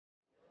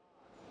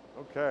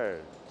Okay,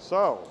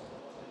 so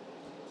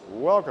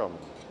welcome.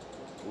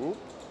 Whoop.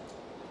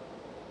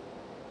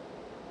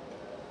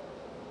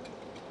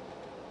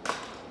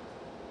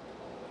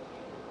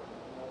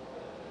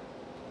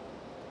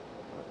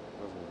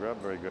 Doesn't grab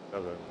very good,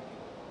 does it?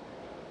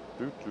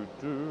 Do do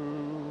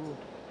do.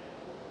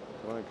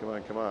 Come on, come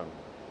on, come on.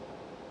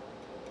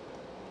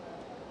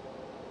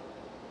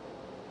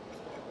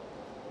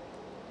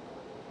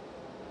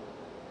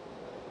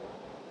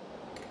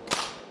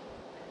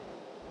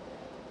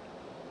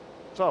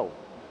 So,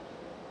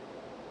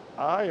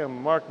 I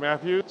am Mark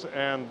Matthews,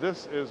 and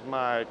this is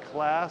my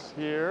class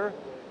here,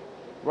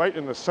 right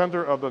in the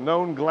center of the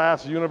known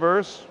glass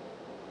universe,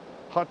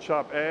 Hot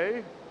Shop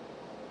A,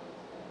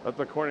 at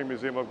the Corning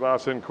Museum of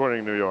Glass in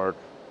Corning, New York.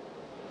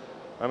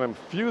 And I'm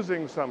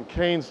fusing some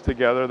canes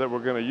together that we're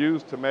going to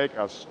use to make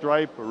a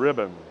stripe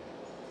ribbon.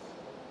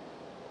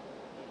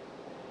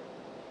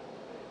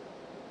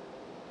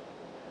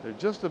 They're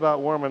just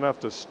about warm enough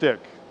to stick.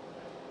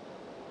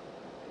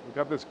 We've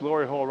got this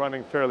glory hole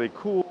running fairly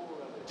cool,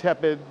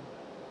 tepid.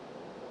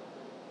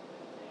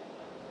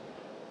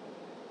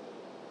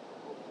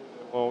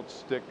 It won't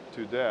stick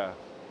to death.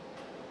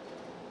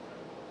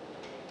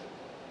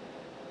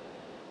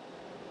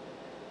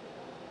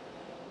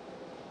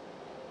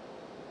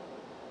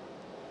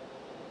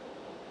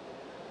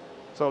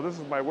 So this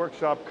is my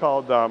workshop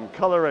called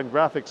Color and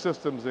Graphic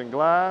Systems in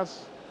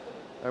Glass,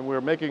 and we're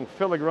making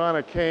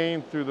filigrana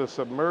cane through the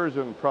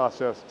submersion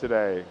process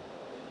today.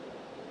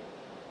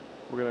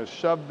 We're going to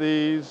shove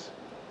these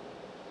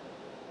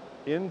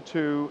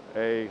into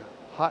a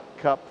hot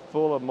cup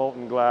full of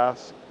molten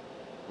glass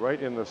right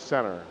in the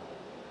center.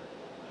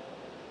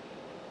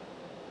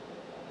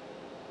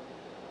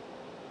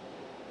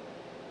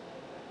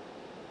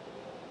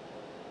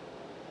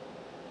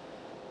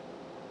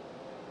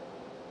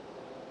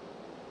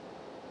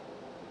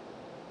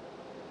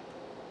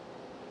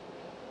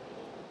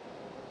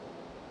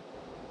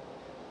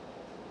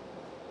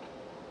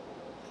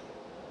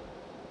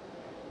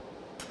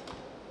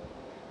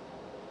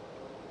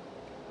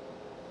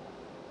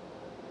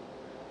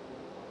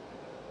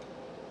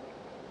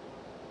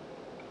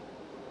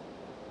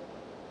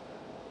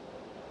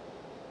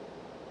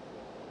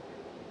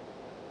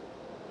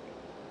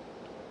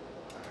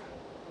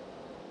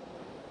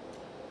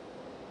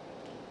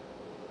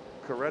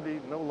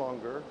 Ready, no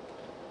longer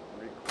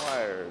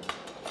required.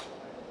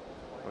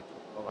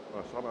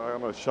 I'm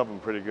going to shove them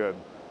pretty good.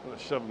 I'm going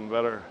to shove them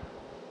better.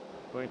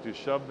 I'm going to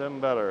shove them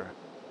better.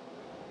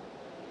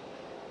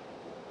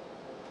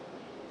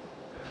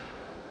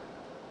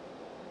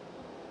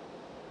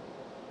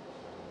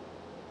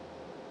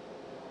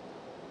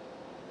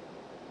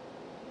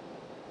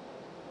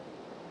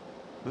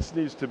 This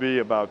needs to be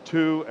about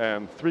 2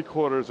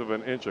 3/4 of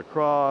an inch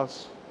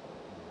across.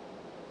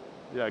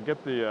 Yeah,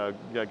 get the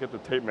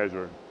tape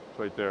measure. It's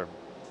right there.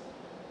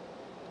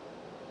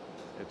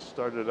 It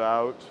started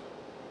out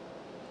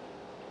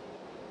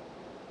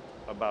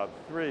about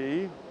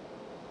 3.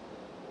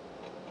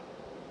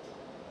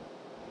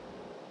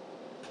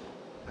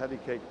 Patty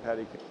cake,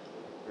 patty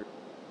cake.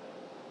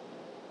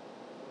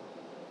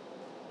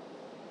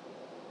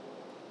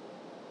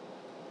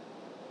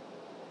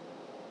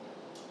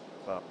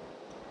 Up.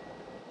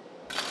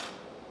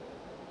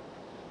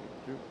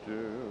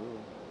 Do.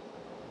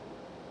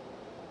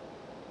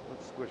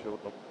 Let's squish it a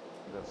little.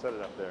 Set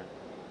it up there.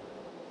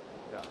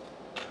 Yeah.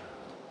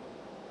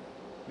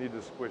 Need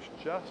to squish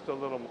just a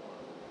little more.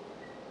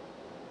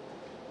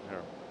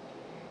 Here.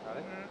 Got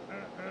it?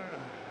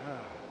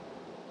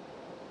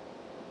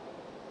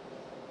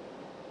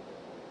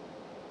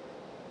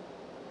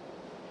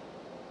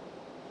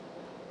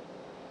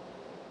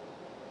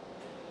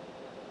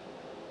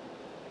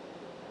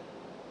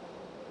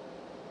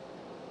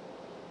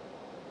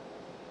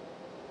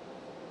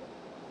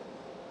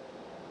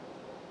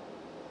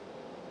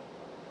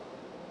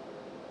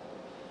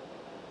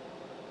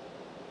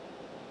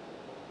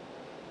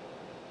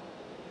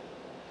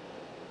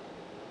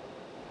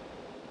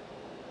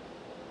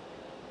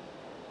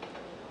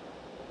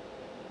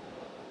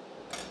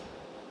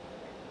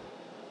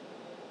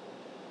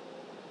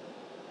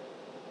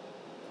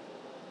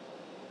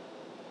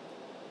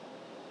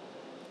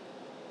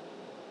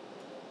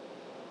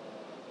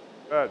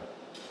 Good.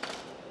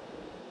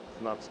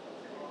 It's not.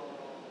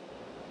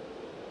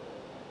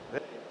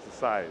 It's the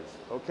size.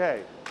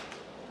 Okay.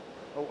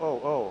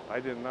 Oh, I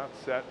did not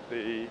set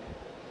the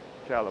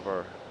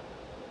caliper.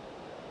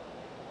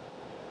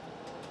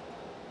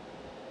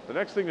 The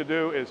next thing to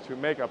do is to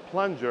make a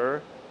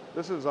plunger.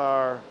 This is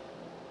our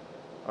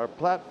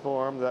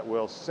platform that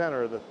will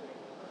center the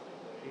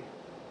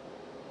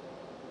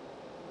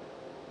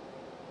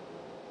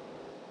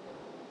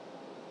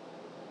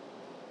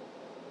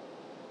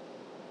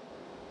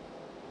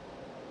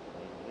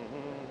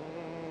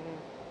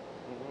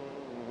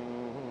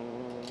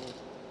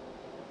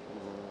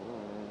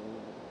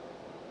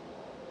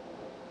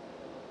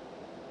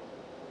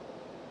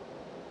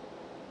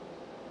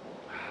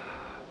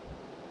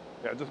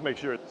Yeah, just make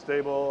sure it's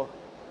stable.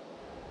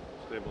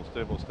 Stable,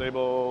 stable,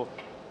 stable.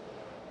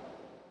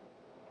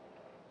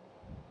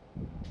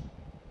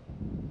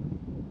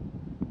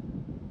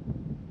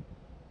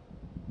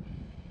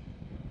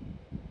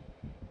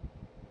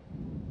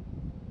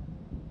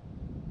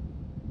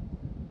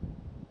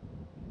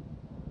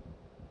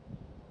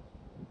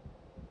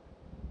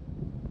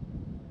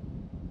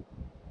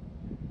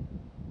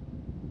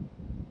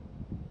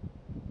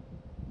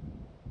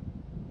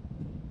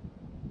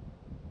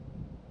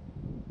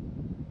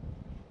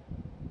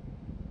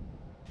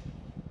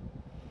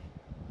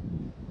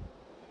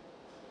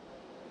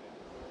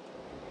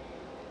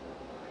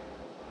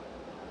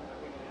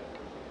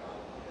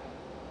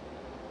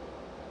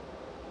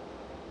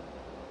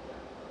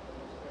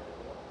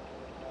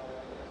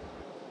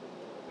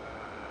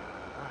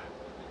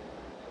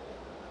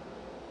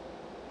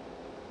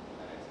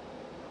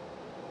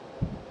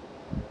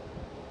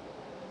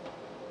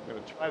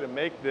 Try to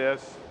make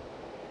this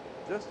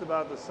just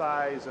about the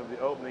size of the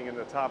opening in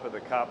the top of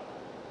the cup.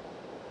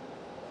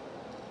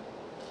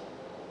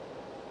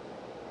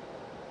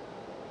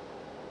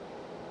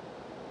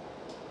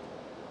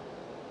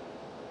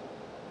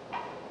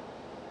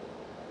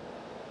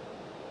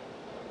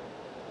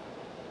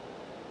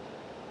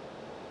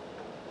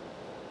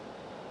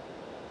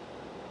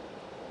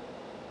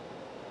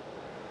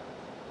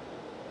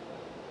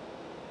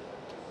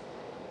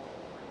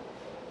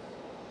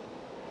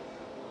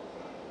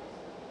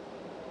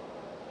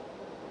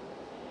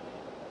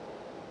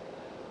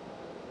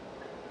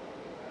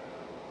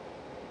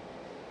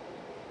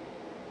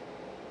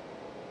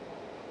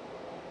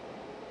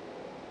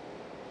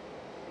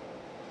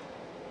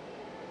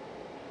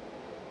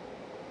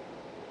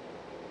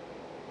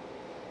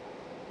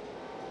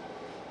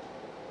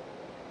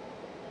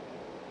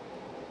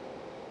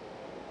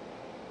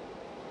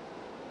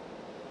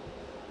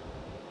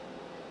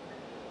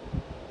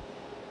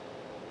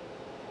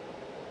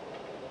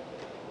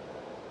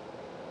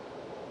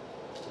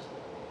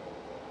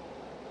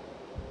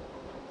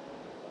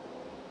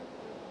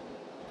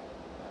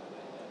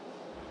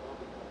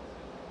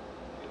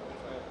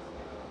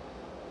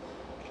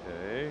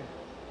 Okay.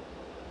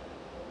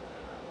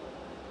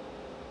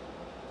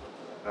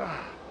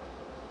 Gonna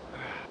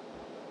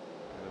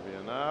be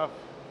enough.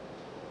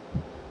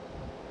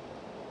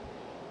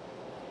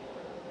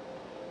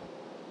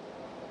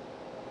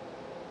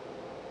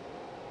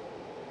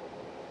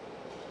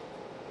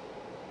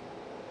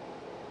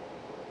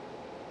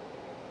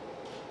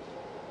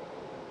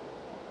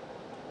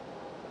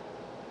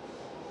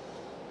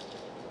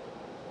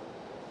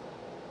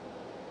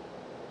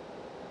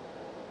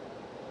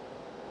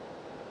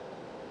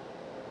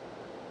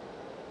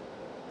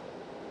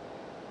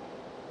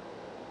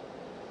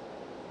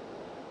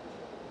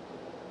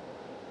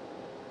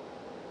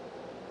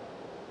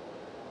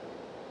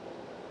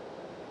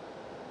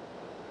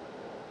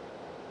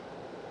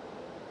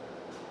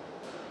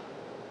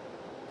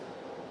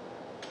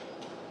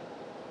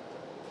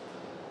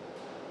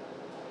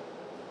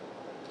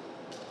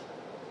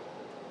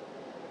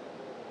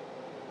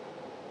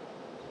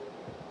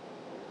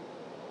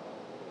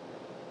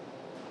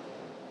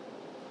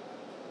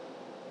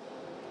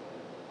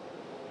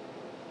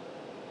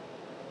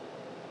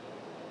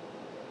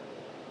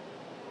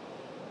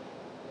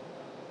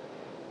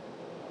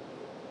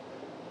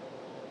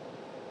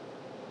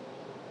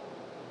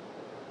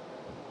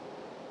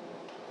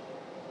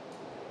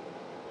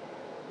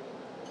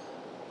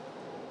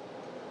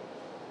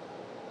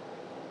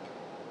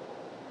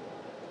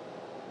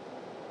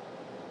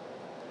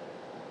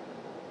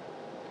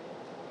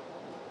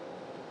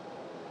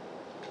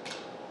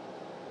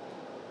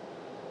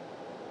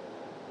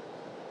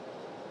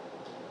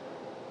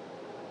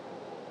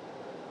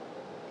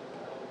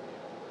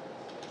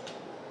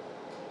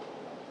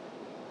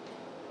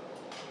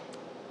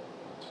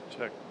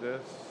 Check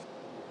this.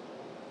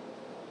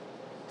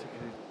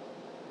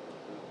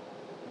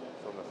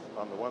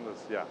 On the one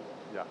that's, yeah.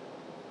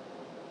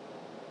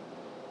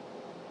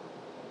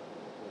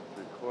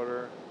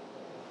 3/4.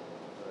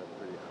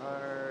 Pretty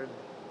hard.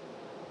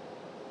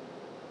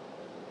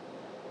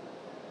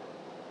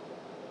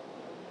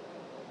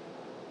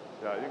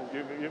 Yeah,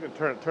 you can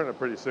turn it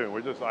pretty soon.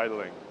 We're just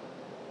idling.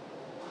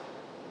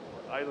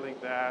 Idling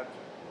that.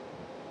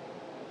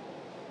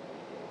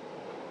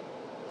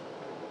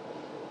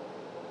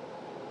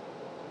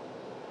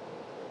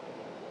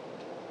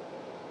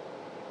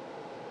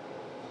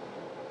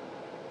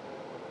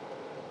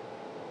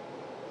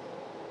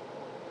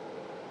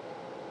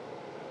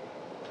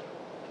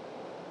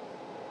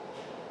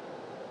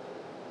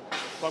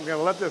 So I'm going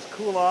to let this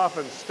cool off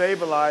and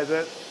stabilize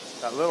it.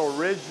 That little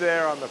ridge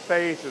there on the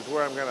face is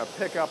where I'm going to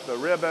pick up the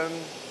ribbon.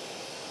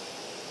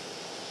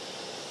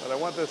 But I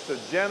want this to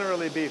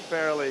generally be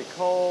fairly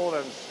cold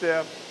and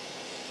stiff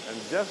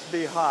and just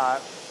be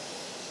hot.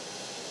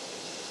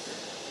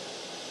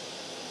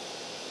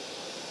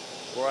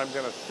 Where I'm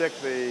going to stick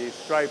the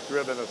striped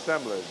ribbon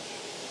assemblage.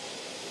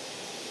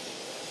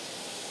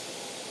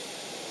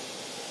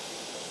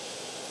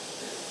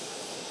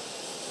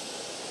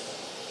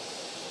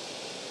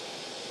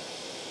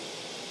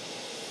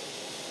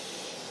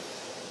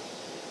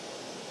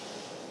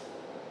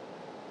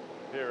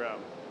 Here,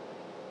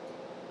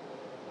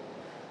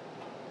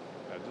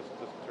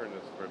 just turn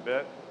this for a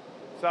bit.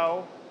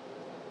 So,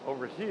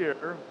 over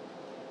here,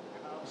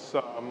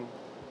 some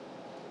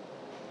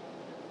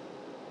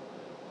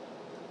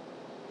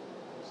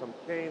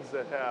canes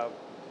that have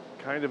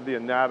kind of the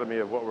anatomy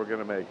of what we're going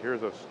to make.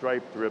 Here's a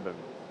striped ribbon.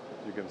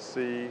 You can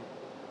see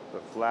the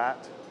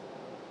flat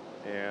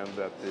and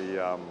that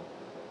the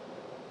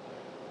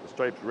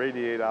stripes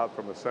radiate out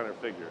from the center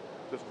figure,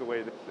 just the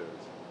way this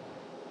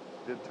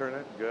is. Did turn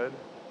it? Good.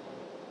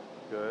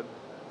 Good.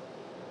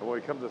 And when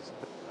we come to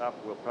spin up,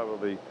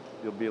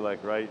 you'll be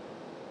like right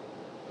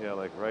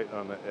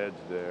on the edge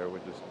there,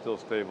 which is still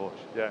stable.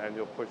 Yeah, and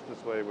you'll push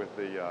this way with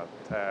the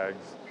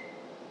tags.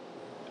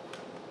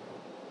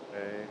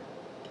 Okay.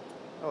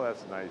 Oh,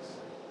 that's nice.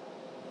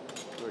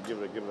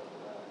 Give it a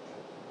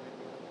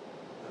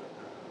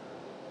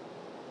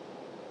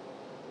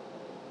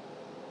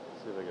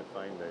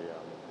find a, I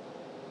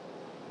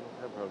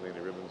don't have hardly any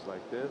ribbons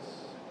like this.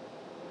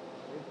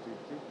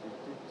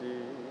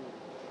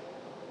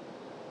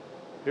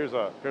 Here's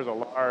a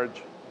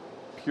large,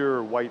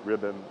 pure white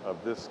ribbon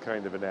of this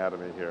kind of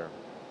anatomy here.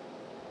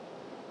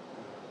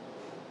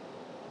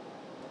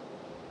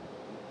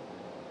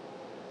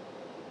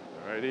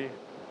 Alrighty.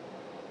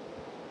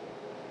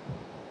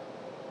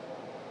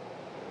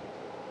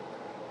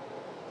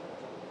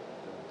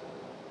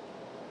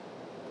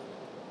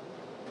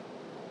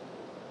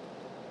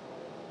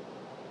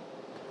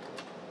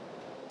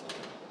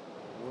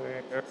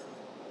 Where?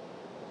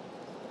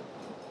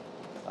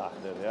 Ah,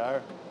 there they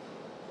are.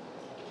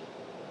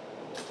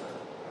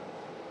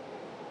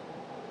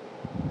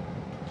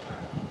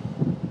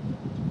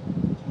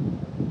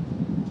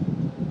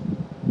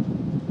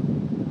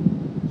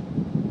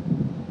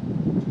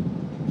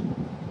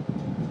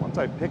 Once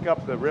I pick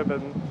up the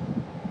ribbon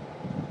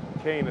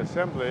cane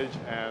assemblage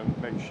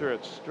and make sure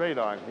it's straight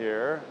on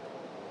here,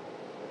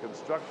 the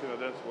construction of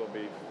this will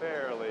be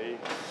fairly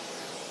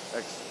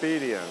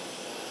expedient.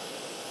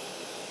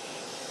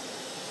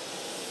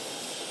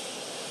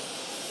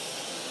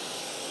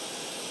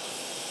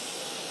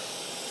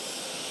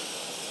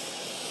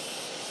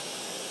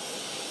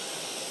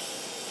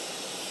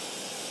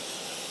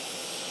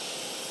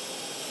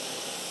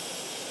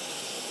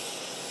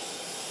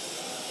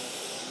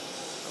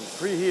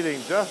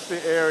 Preheating just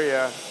the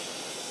area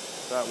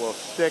that will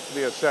stick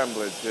the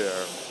assemblage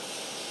here.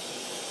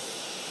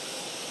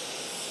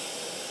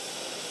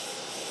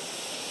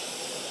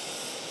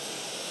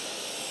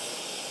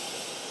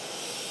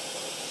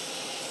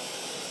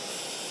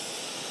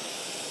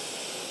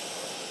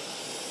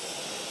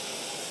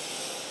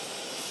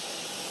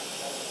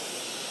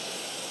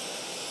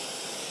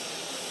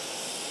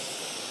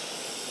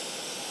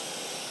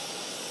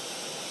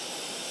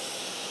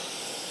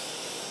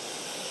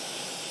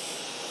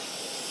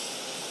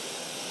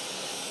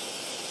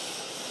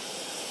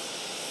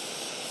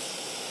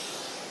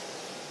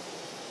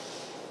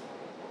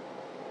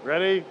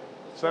 Ready?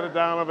 Set it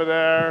down over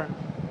there.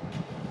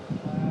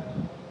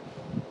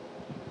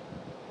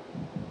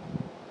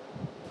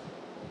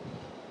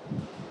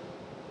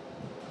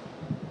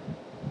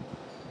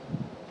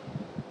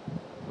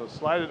 So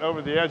slide it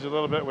over the edge a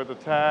little bit with the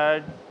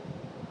tag.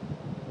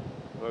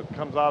 So it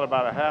comes out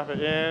about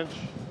 1/2 inch.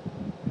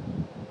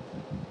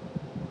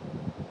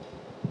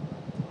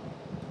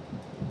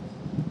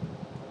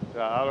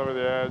 Yeah, out over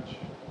the edge.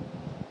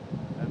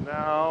 And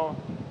now,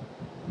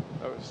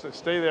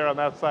 stay there on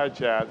that side,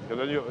 Chad, because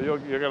then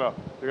you're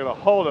gonna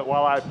hold it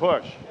while I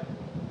push.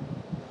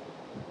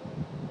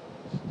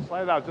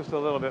 Slide it out just a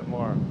little bit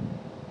more.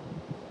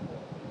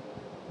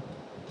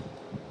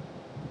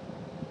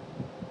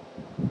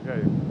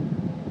 Okay.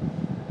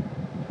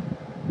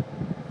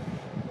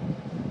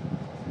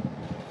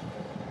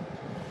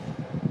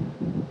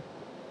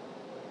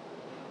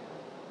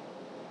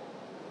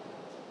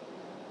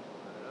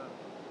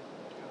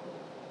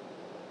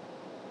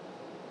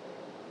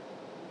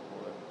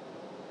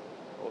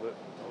 Hold it,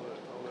 hold it,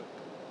 hold it.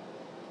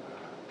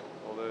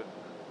 Hold it.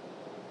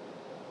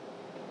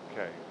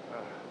 Okay.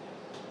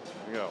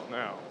 Here we go.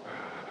 Now.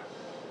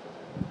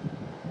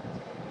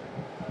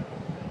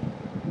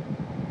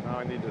 Now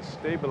I need to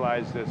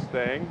stabilize this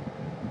thing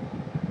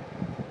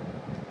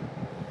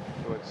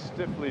so it's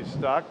stiffly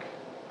stuck.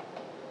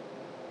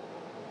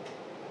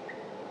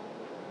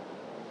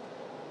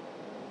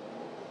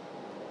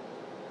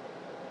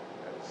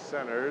 And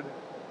centered.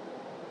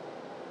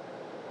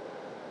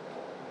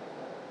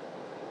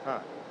 Huh.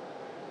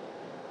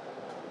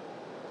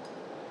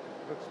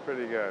 Looks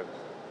pretty good.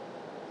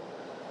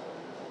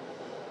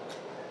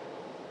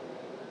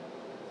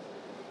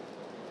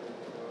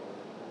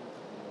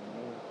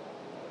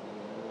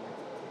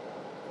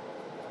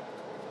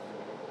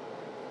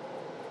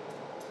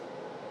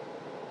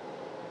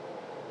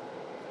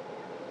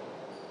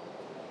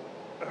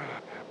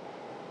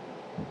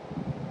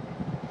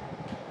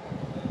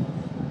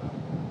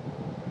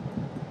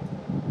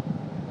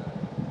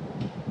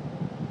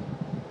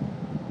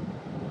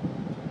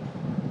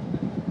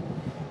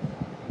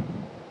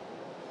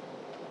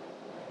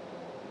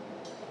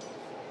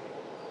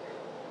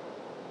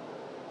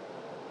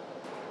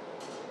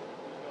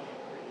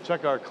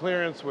 Check our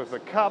clearance with the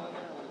cup.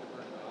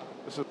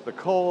 This is the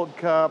cold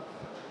cup.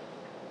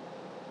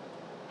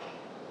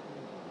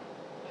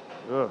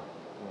 Ugh,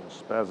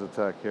 spaz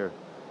attack here.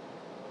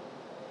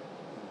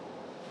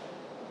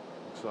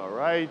 Looks all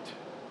right.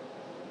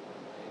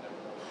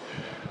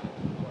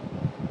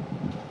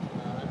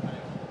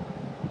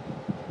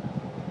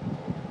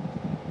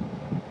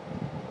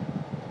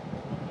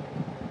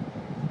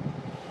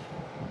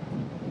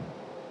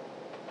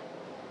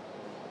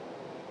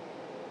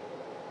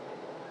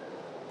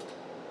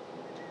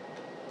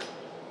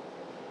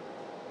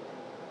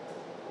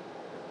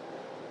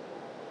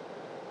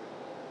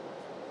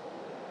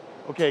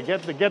 Okay,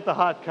 get the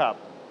hot cup.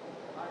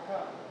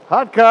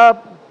 Hot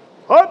cup.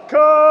 Hot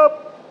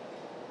cup.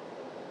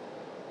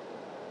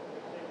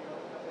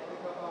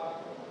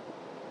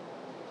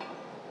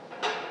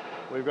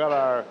 We've got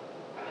our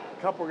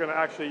cup we're going to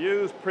actually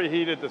use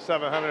preheated to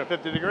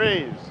 750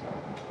 degrees,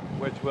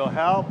 which will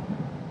help.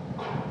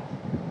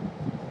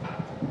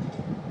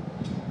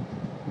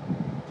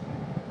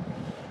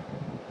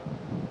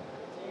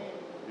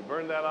 You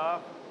burned that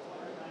off?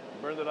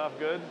 Burned it off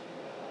good?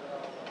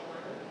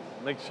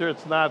 Make sure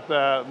it's not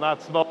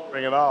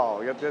smoldering at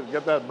all.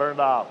 Get that burned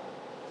off.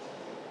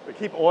 We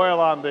keep oil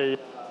on the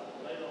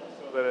ladle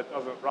so that it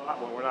doesn't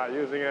rot when we're not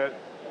using it.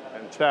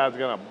 And Chad's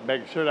going to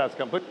make sure that's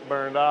completely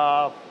burned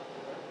off.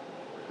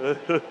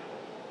 Mit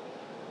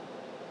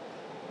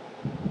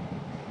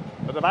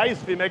dem Eis,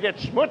 wie mir geht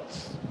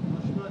Schmutz.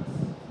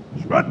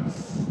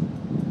 Schmutz.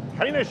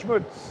 Keine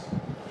Schmutz.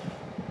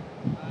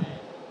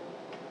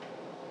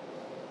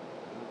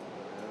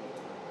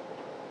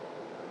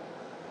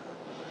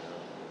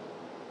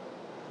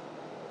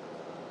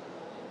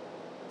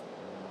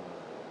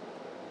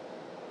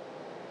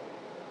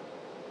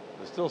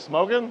 It's still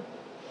smoking?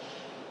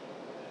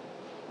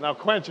 Now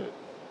quench it.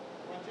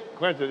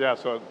 Quench it, yeah,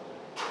 so.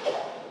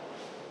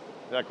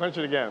 Yeah, quench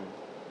it again.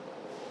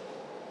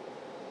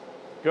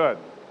 Good.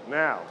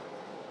 Now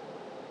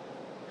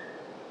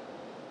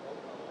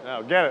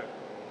get it.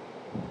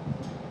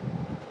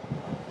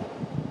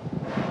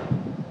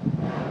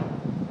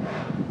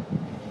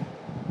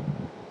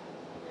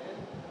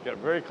 Get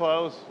very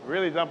close.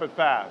 Really dump it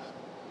fast.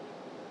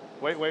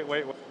 Wait.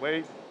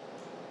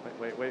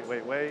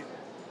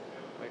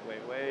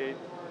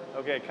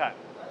 Okay, cut.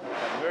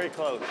 Very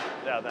close.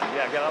 Yeah, get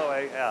out of the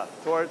way. Yeah,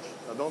 torch.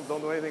 No,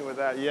 don't do anything with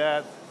that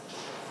yet.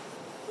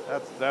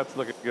 That's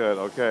looking good.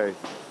 Okay.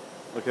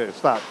 Okay,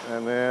 stop.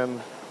 And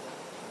then,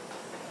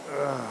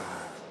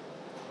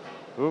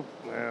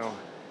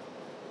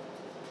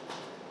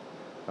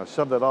 now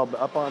shove that all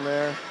up on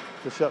there.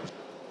 Just shove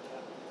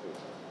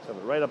it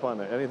right up on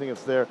there. Anything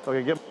that's there.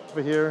 Okay, get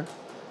over here.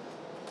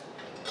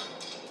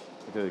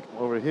 Okay, come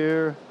over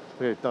here.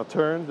 Okay, now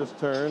turn. Just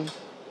turn.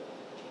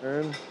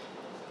 Turn.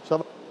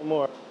 Shove it a little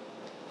more.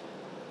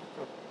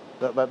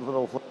 That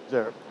little flip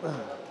there.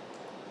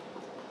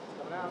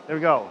 There we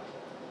go.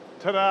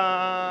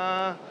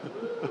 Ta-da!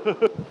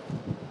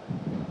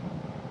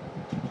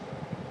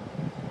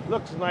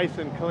 Looks nice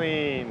and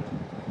clean.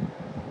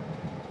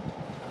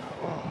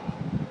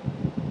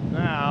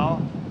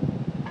 Now,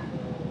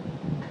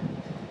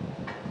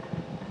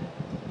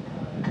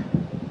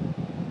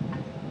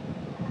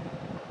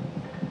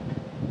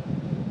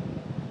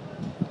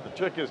 the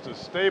trick is to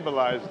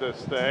stabilize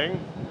this thing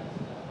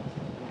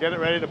and get it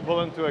ready to pull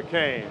into a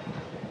cane.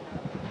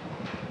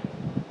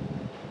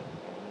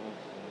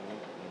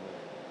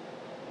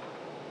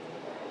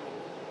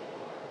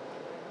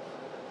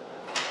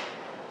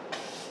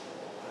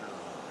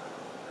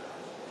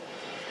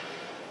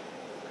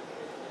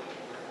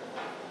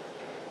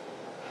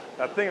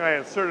 That thing I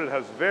inserted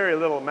has very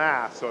little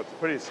mass, so it's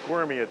pretty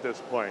squirmy at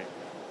this point.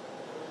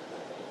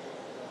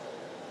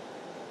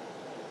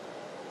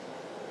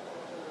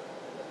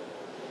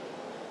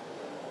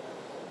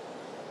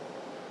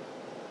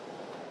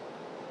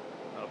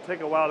 It'll take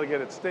a while to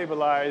get it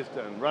stabilized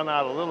and run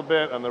out a little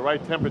bit and the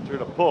right temperature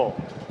to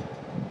pull.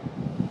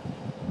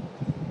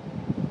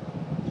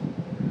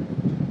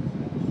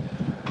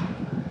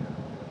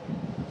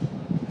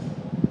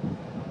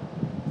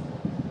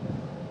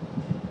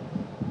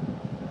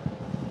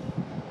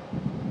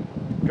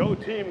 Go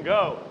team,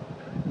 go.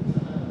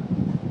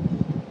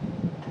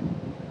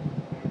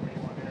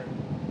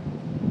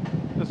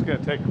 This is going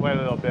to take quite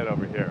a little bit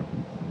over here.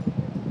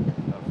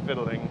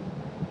 Fiddling.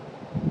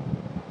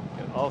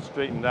 Get it all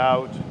straightened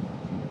out.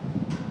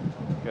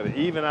 Got to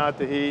even out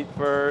the heat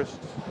first.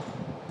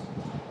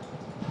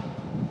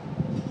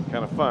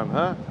 Kind of fun,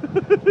 huh?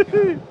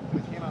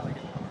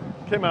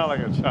 Came out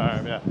like a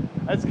charm, yeah.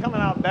 It's coming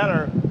out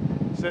better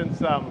since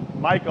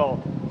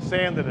Michael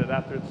sanded it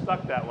after it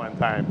stuck that one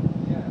time.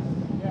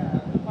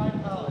 Fine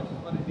polish is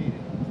what it needed.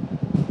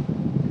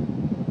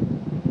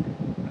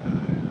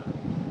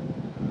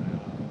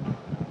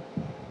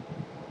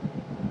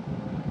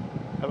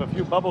 Have a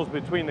few bubbles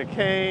between the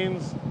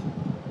canes.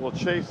 We'll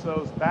chase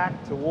those back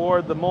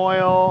toward the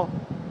moil.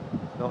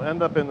 They'll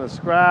end up in the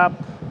scrap.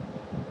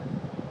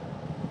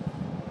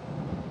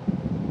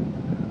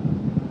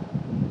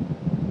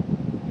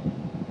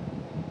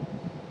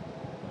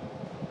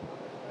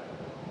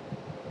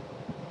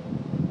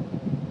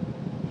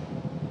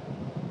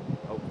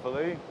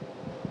 Hopefully.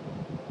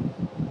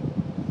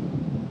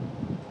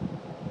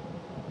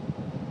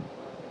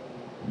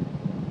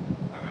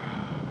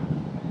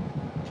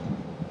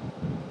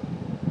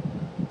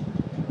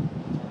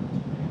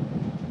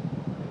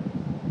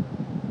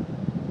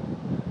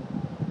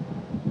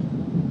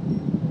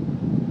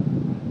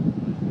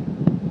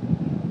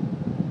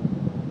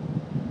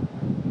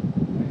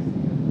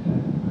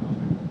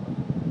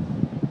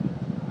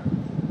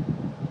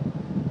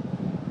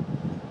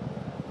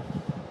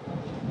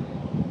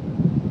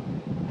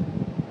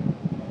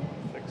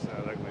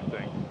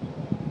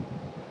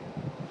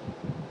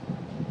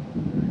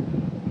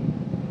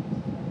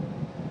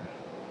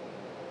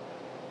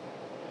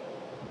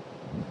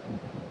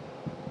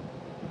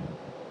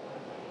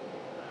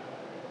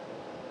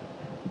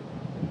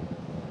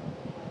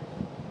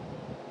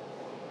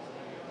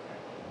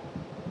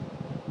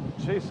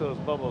 chase those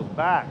bubbles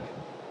back.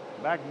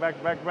 Back,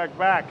 back, back, back,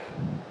 back.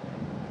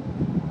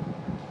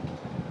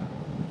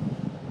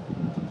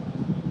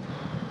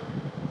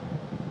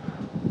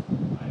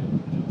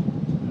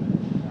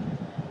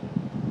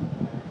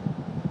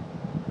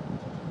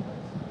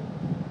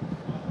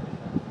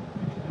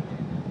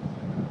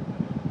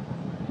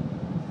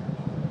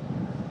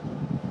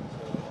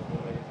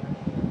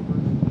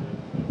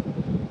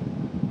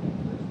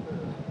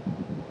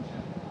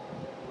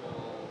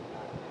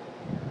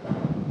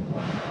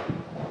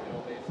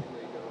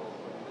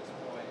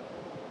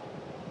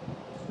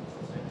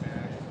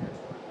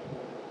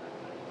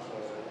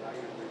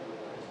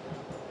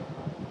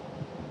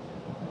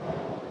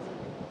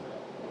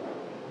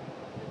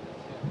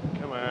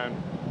 Come on.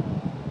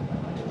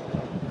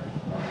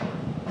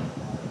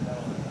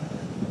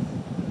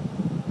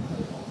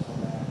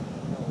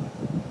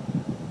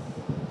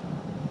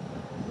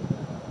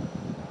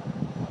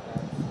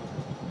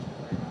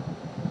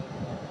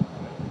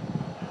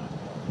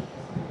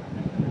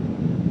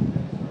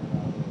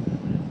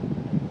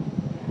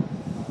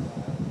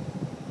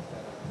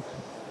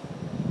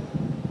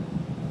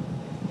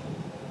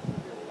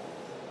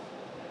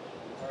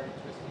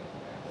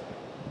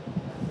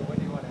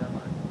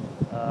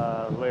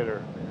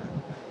 Later.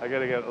 I got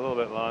to get a little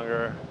bit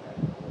longer.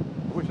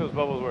 I wish those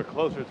bubbles were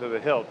closer to the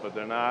hilt, but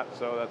they're not,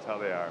 so that's how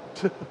they are.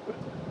 That's a good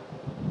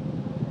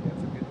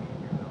meat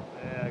here, though.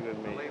 Yeah, good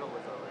meat. The ladle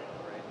was all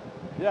right, right?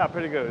 Yeah,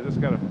 pretty good. It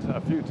just got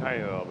a few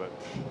tiny little bit.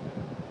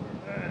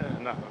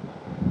 Nothing.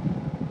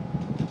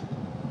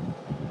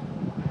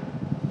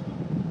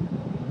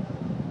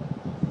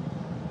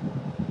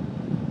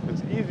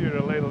 It's easier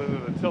to ladle into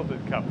the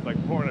tilted cup, like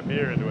pouring a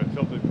beer into a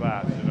tilted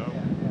glass, you know?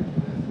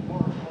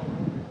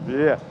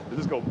 Yeah, it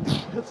just goes,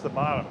 hits the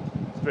bottom,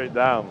 straight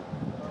down.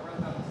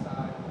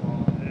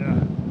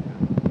 Yeah.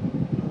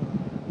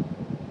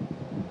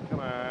 Come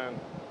on.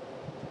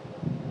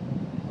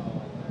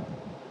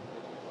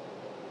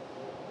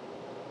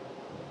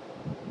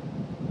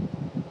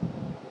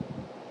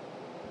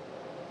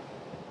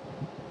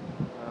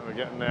 We're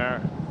getting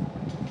there.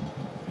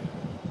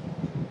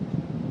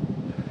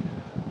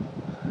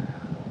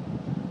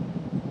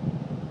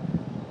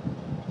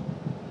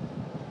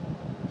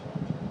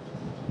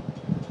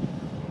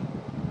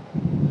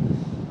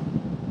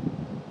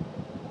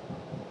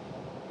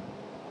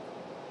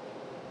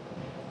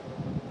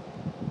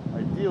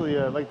 Ideally,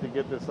 I'd like to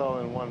get this all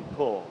in one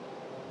pull.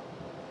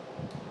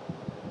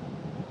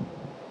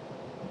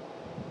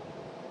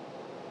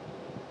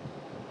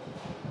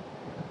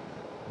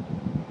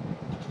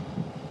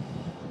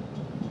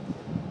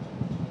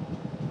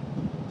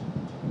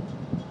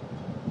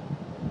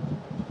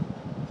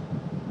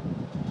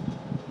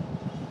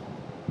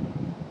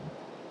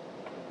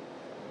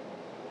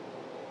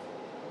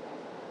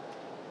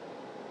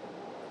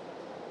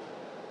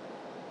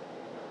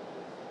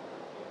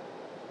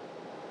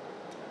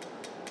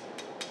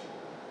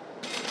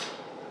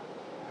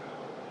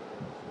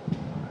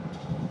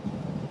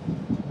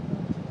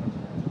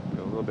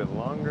 A bit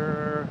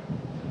longer.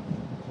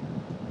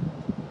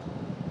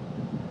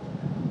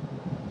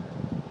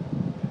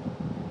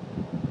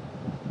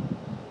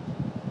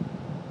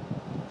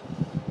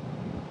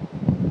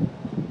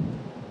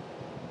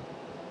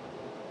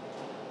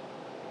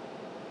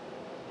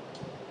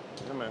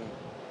 Come in.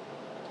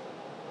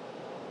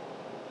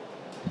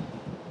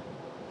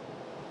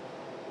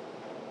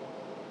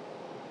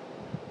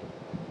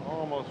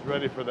 Almost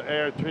ready for the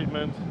air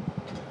treatment.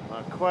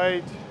 Not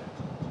quite.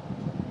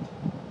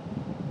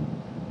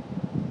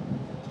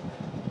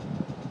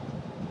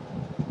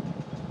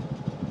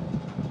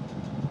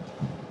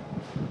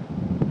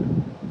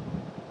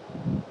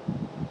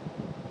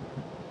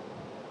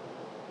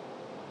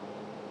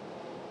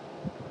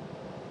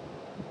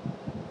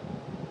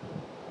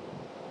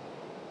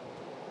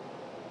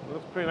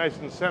 Looks pretty nice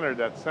and centered.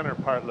 That center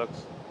part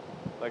looks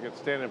like it's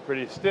standing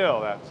pretty still,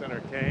 that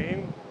center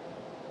cane.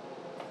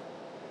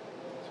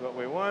 That's what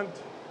we want.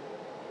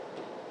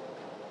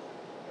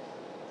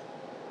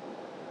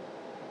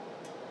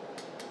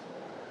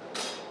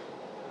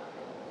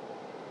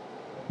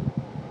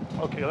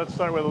 Okay, let's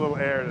start with a little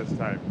air this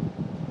time.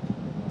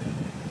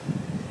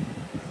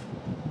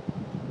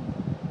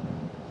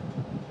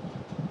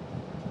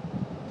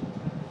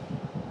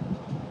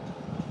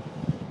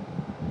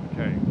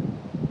 Okay.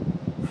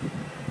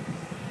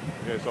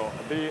 Okay, so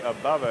be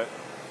above it,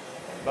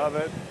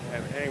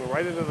 and aim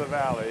right into the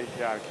valley.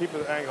 Yeah, keep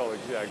the angle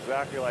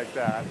exactly like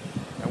that.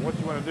 And what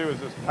you want to do is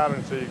this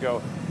pattern, so you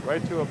go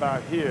right to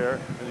about here,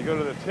 and you go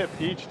to the tip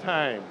each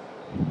time.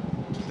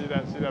 See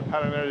that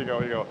pattern there? You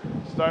go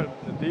start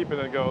deep and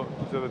then go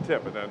to the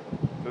tip and then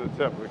to the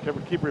tip. We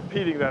keep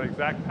repeating that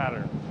exact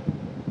pattern.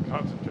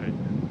 Concentrate.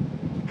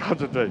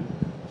 Concentrate.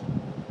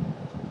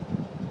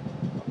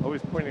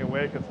 Always pointing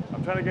away because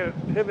I'm trying to get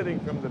it pivoting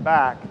from the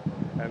back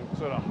and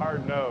sort of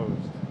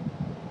hard-nosed.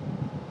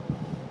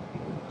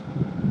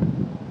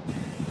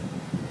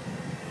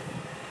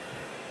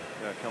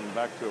 Yeah, come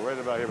back to it right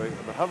about here,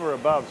 but hover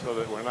above so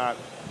that we're not,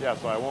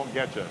 so I won't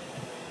get you.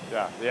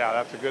 Yeah,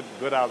 that's a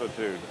good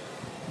altitude.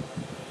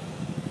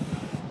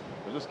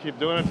 We'll just keep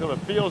doing it until it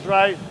feels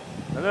right,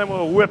 and then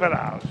we'll whip it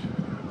out.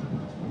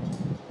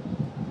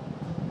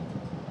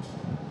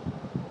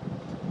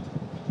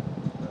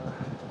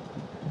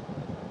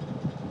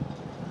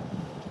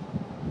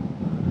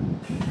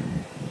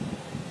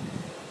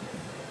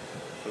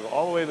 So go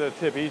all the way to the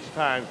tip each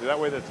time, so that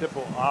way the tip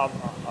will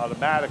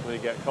automatically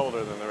get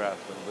colder than the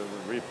rest. And then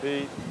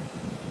repeat.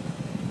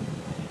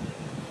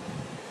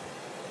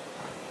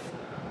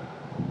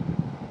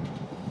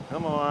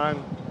 Come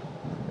on.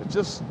 It's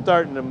just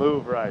starting to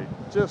move right.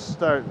 Just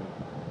starting.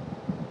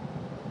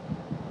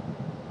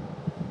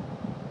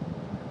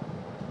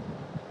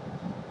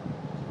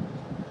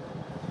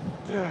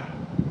 Yeah.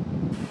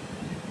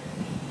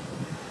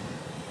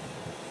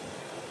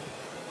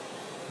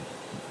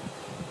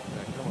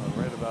 Come on,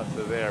 right about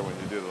to there when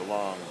you do the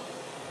long.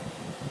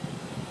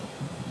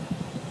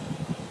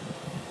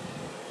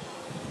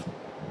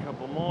 A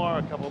couple more,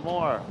 a couple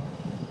more.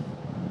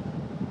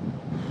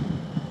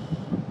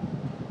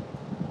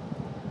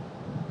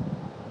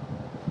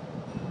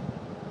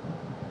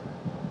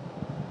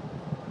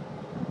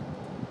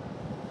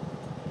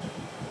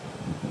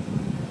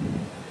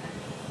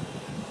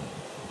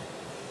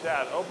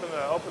 Dad, open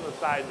the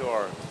side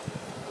door,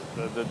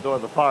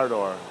 the far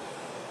door.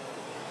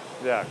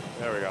 Yeah,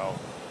 there we go.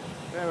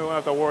 Then we won't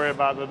have to worry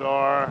about the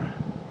door.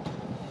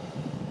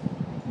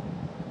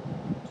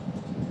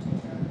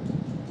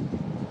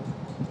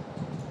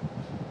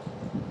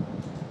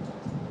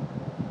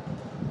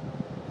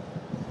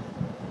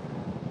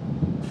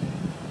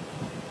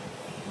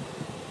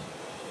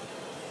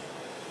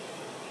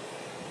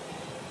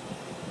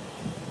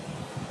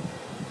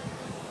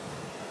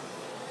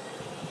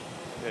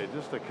 Okay,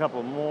 just a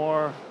couple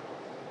more.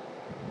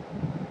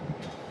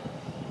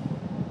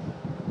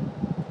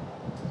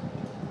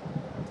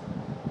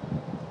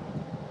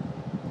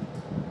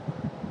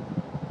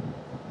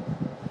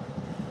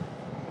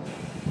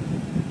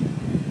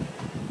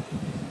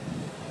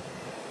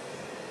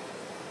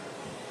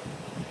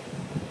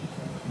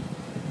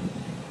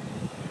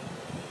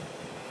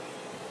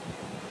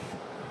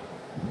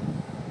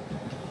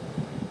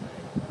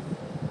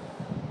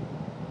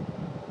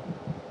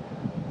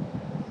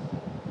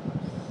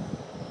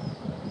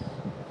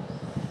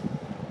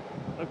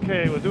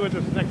 Okay, we'll do it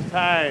this next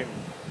time.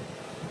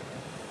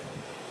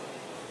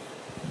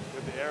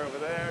 Get the air over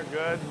there,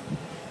 good.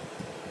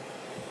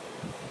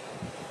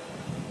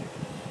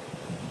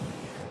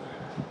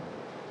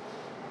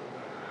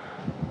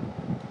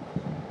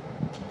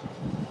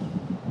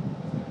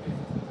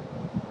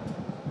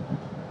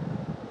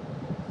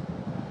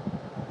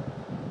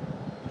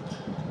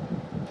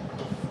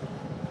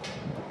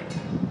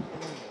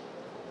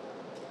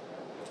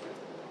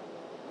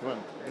 Come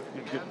on,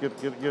 get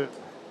it.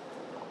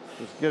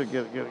 Just get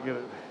it.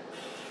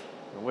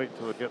 And wait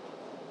till it gets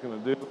gonna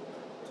do.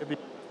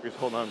 Just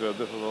hold on to it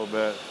just a little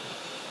bit.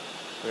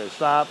 Okay,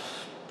 stop.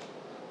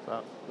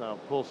 Now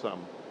pull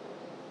some.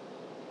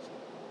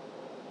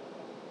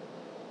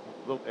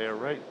 A little air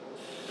right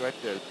there.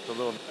 Just a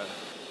little bit.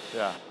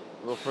 Yeah. A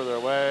little further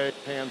away.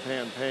 Pan.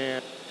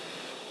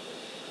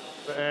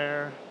 The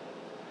air.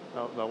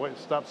 No, wait,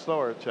 stop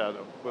slower, Chad.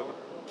 Over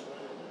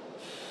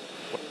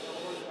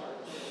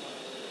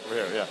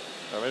here, yeah.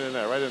 Right in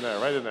there. Right in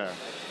here.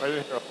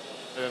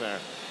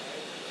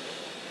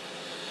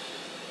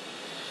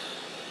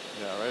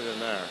 Yeah, right in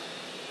there.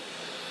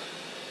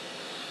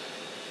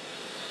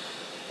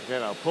 Okay,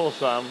 now pull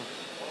some.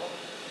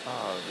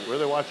 Oh,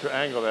 really watch your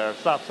angle there.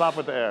 Stop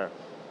with the air.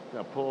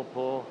 Now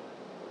pull.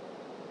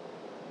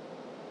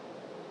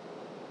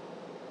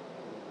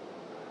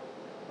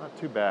 Not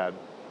too bad.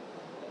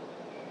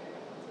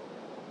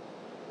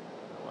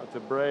 I want to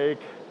break.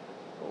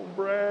 Oh,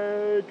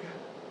 break.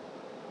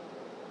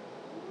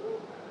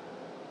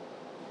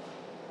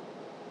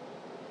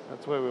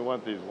 That's why we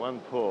want these one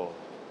pull.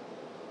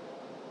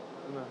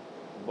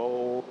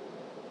 Bowl.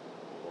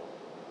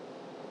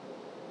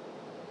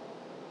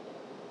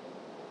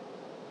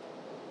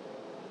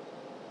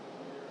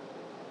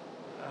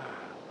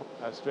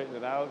 Straighten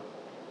it out.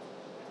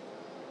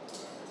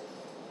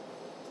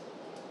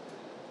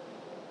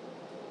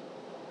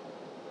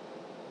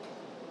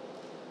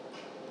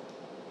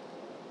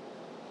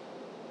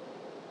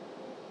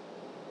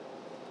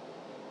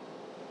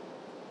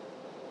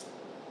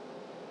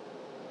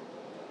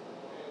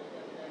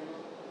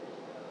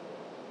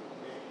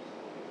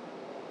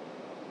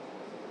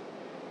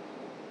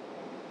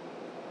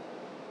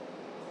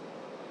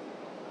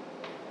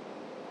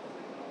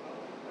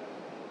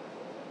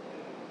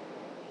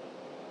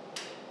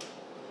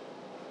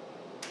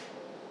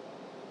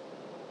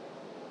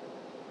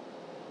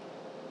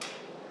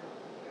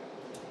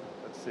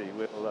 See,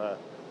 we'll,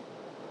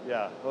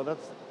 yeah, well,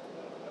 that's,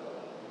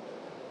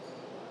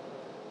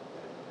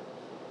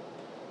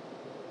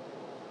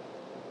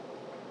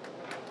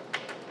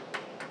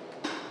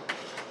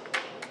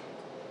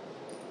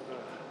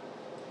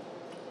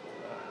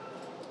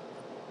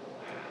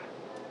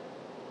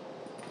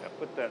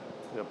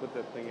 put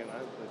that thing in. I'd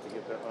like to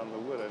get that on the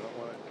wood. I don't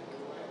want it.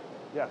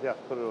 Yeah,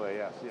 put it away.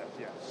 Yes.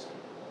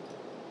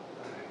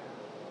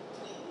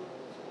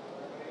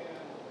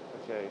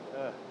 Okay,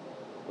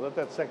 we'll let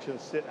that section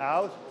sit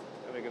out,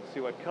 and we can see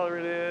what color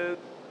it is.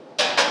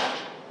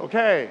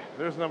 Okay,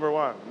 there's number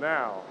one.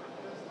 Now,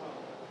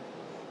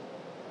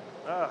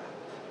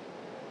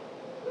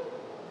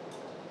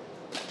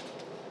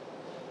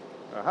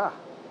 aha.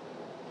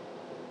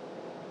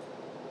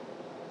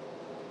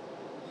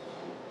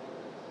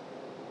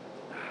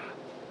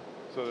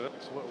 So the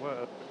next,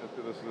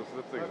 this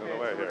thing's in the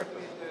way here.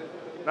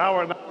 Now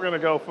we're going to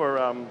go for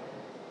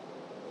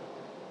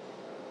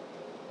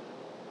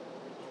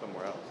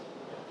somewhere else.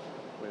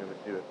 We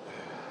need it.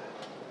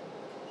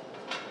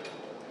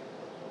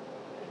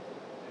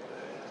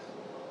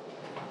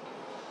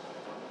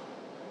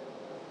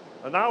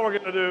 And now we're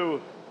going to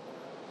do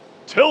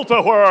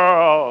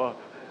tilt-a-whirl.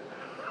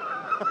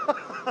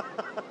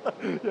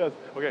 Yes.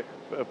 Okay.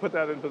 Put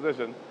that in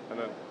position, and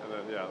then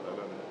yeah, and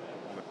then.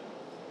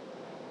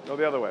 No,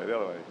 the other way. The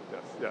other way.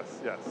 Yes. Yes.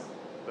 Yes.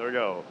 There we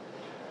go.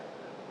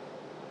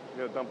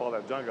 You gotta dump all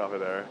that junk off of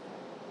there.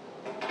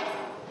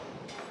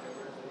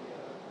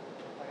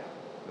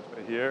 This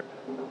right here.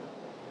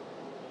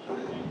 All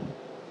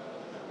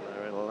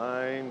right,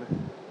 aligned.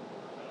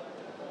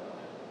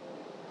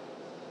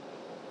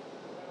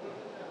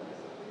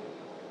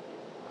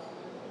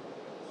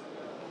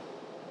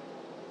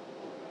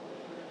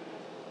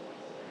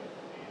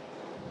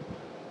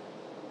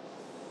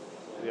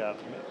 Yeah.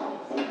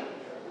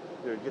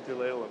 Here, get your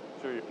ladle and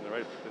make sure you're in the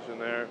right position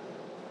there.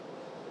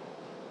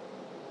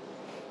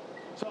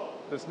 So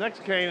this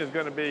next cane is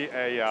going to be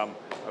a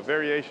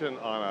variation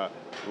on a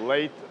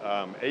late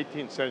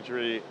 18th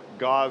century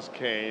gauze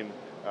cane,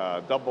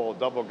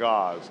 double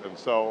gauze. And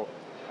so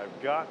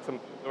I've got some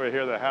over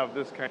here that have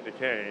this kind of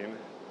cane.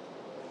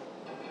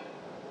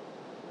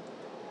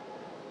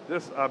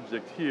 This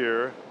object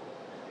here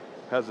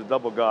has a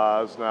double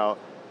gauze. Now,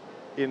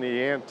 in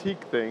the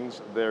antique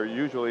things, they're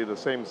usually the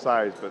same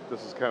size, but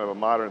this is kind of a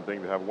modern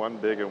thing to have one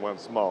big and one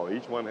small.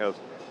 Each one has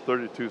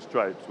 32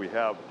 stripes. We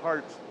have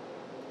parts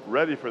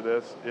ready for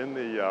this in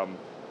the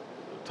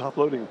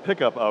top-loading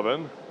pickup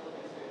oven.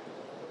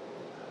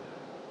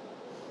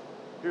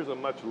 Here's a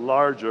much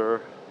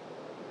larger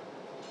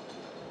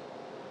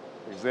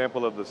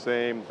example of the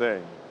same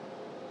thing.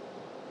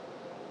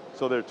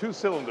 So there are two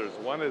cylinders.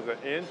 One is 1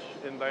 inch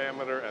in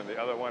diameter, and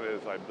the other one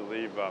is, I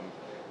believe, 1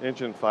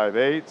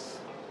 5/8".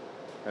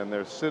 And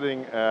they're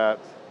sitting at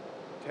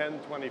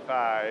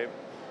 1025,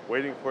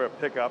 waiting for a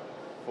pickup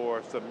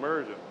for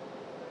submersion.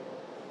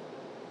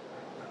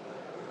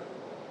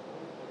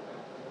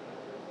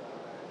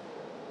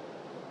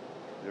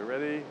 You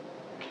ready?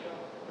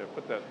 Here,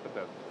 put that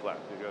flat.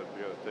 You gotta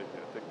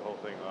take the whole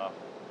thing off.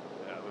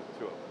 Yeah, there's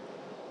two of them.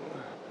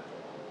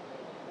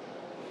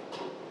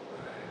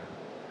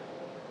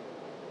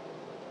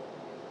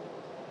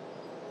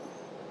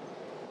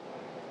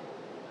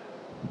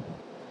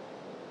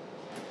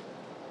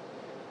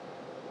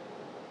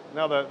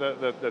 Now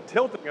the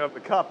tilting of the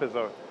cup is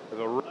a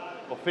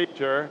radical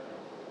feature,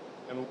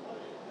 and what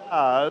it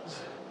does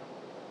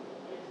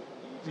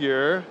it's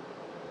easier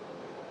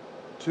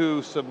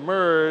to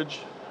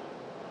submerge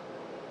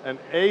an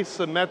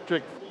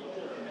asymmetric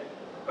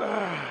feature.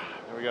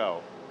 There we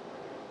go.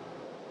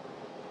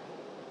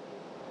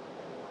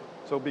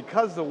 So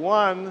because the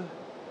one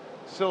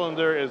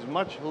cylinder is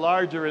much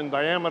larger in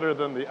diameter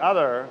than the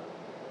other,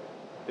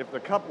 if the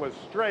cup was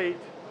straight,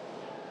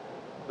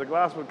 the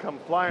glass would come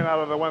flying out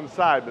of the one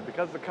side. But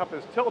because the cup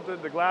is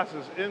tilted, the glass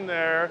is in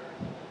there,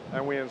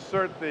 and we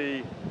insert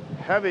the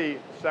heavy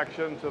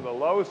section to the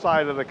low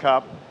side of the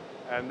cup,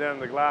 and then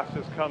the glass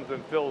just comes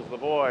and fills the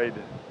void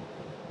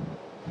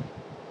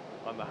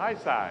on the high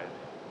side.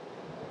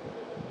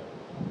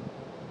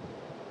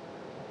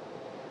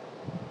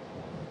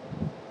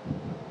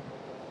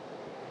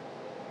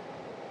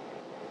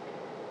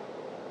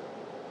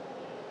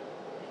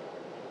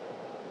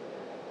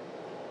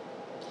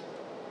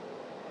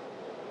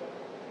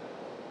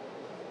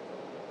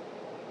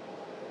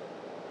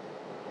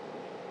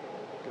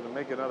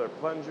 Make another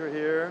plunger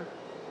here.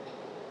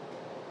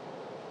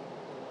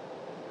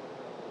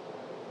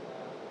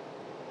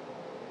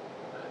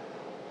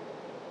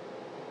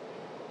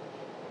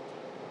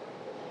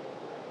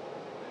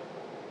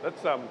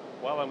 Let's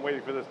while I'm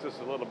waiting for this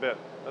just a little bit,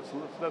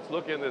 let's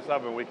look in this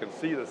oven. We can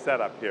see the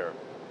setup here.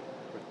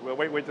 Well,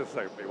 wait just a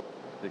second. Wait,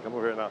 you come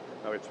over here now.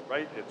 Now it's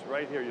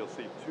right here. You'll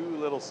see two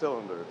little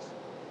cylinders.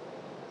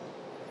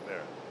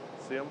 There.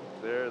 See them?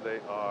 There they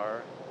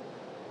are.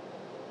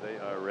 They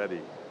are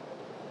ready.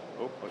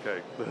 Oh,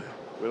 okay.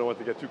 We don't want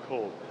it to get too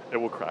cold. It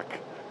will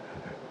crack.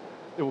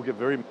 It will get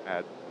very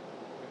mad.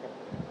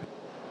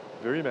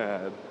 Very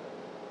mad.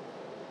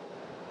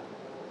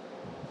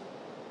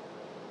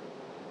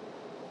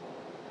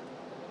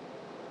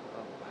 What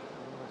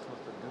am I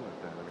supposed to do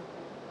with that?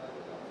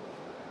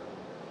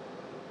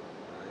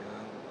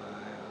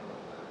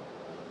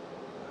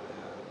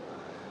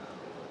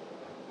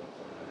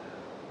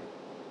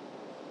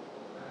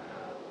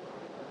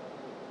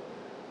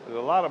 There's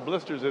a lot of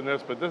blisters in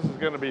this, but this is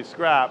going to be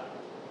scrap.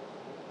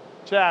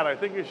 Chad, I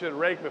think you should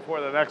rake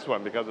before the next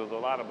one because there's a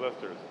lot of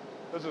blisters.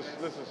 This is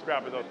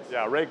scrap.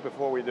 Yeah, rake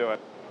before we do it.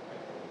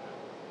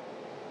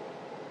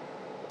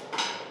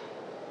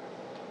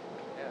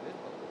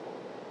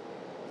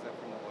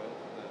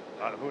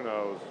 Who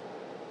knows?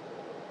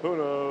 Who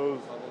knows?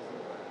 Bubbles in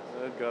the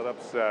glass. It got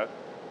upset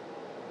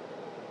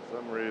for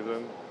some reason. This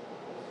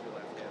is your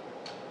left hand.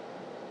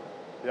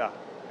 Yeah.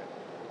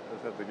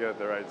 Just have to get it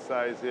the right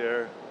size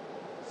here.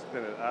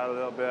 Spin it out a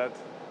little bit.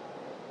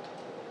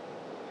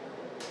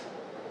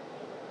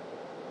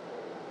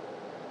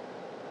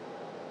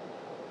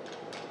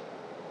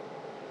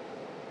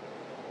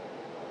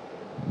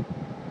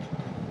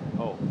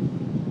 Oh,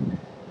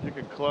 you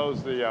can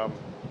close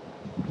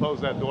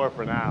that door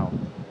for now.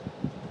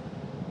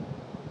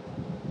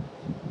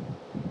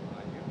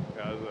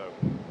 Yeah, there's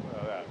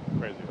that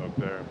crazy hook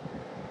there.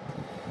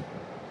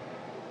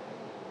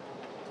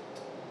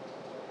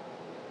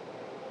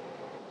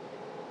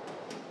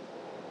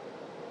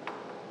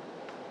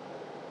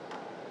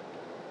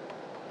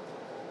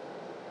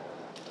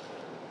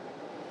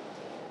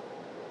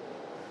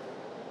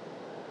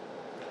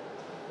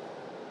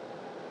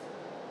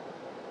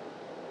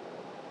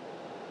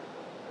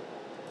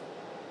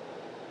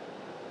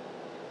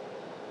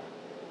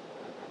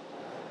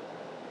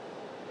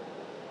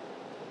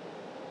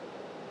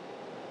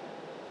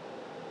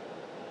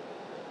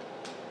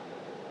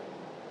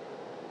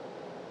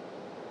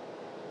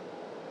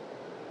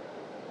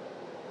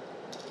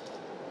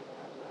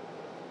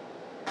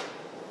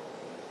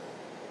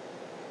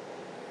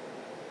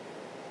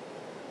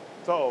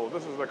 So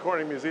this is the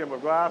Corning Museum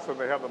of Glass, and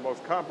they have the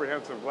most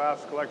comprehensive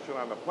glass collection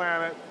on the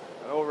planet.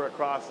 And over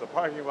across the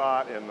parking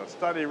lot in the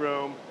study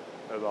room,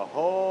 there's a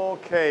whole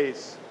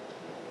case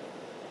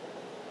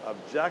of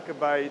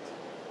Jacobite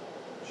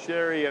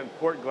sherry and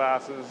port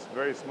glasses,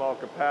 very small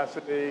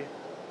capacity,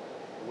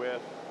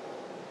 with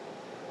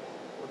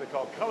what they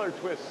call color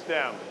twist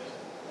stems.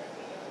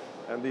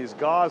 And these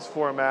gauze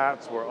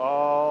formats were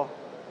all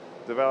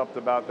developed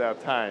about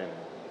that time.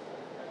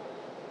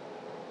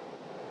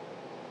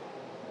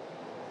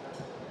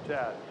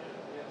 Chad,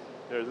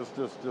 here, just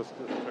turn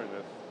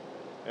this.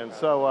 And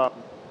so,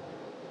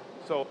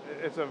 so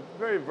it's a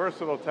very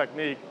versatile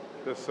technique.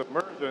 The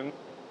submersion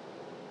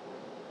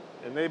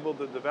enabled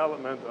the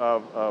development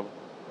of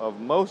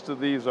most of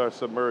these are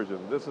submersion.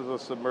 This is a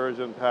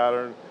submersion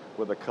pattern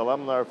with a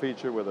columnar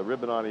feature with a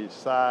ribbon on each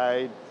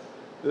side.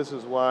 This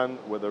is one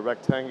with a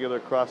rectangular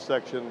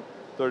cross-section,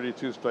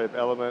 32 stripe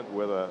element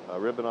with a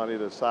ribbon on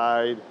either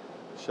side,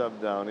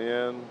 shoved down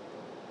in.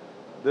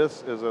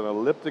 This is an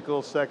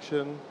elliptical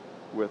section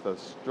with a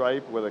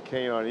stripe with a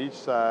cane on each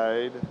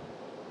side.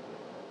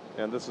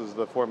 And this is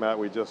the format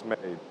we just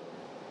made.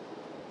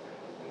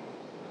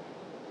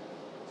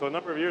 So a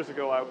number of years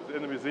ago, I was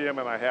in the museum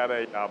and I had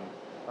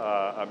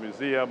a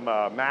museum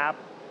map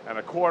and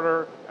a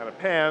quarter and a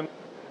pen.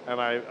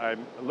 And I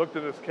looked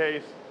in this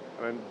case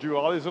and I drew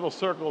all these little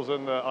circles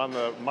on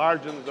the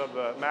margins of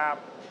the map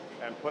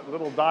and put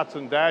little dots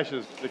and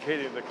dashes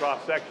indicating the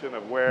cross-section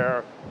of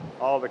where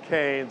all the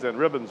canes and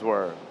ribbons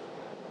were.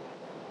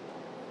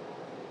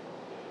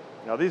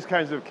 Now these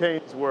kinds of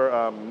canes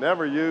were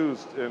never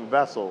used in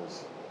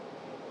vessels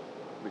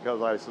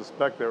because I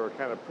suspect they were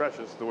kind of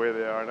precious the way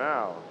they are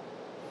now.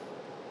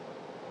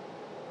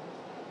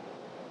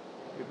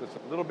 Get this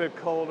a little bit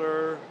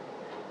colder.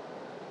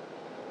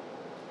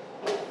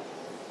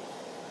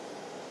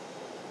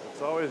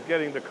 It's always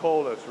getting the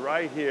coldest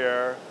right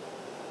here.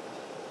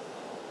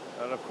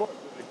 And of course,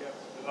 when it gets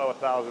below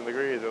 1,000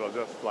 degrees, it'll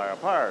just fly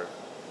apart.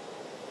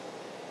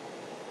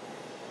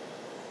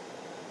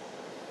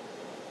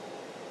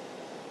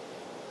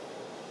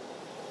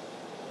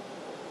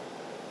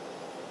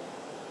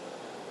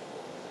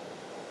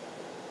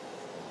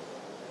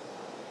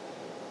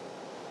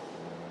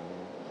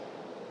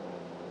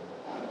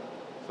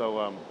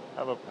 So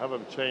have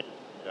them change.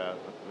 Have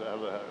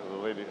the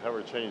lady have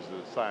her change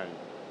the sign.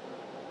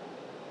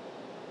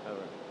 Have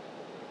her.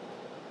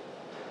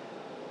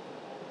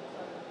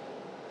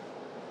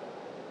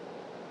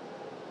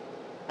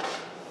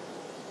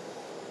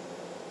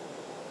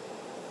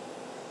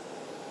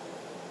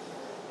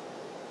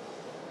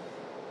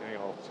 Getting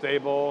all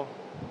stable.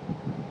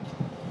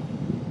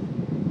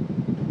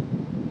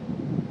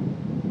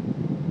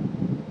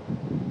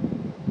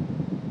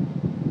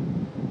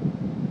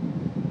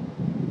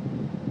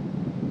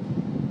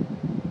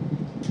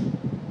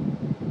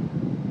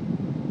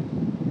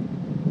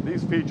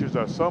 These features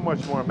are so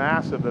much more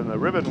massive than the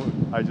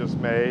ribbon I just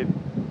made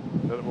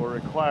that it will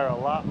require a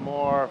lot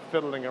more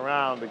fiddling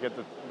around to get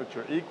the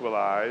temperature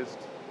equalized.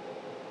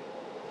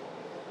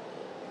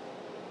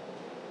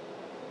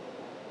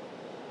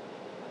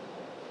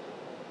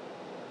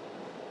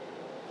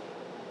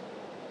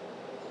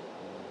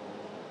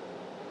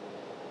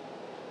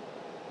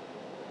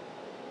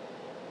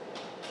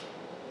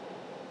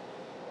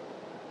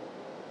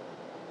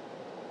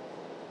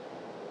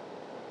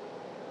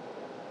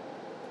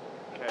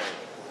 Okay.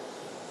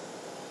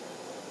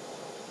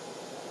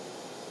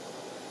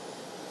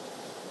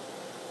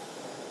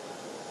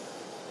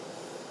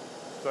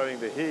 Starting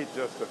to heat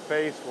just the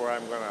face where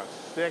I'm going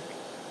to stick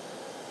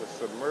the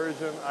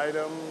submersion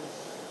items.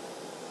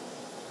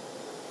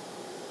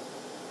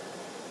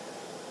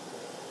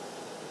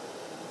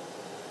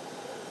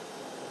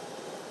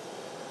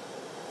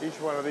 Each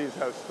one of these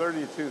has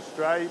 32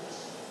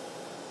 stripes.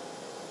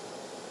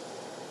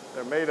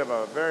 They're made of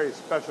a very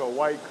special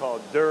white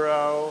called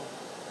Duro.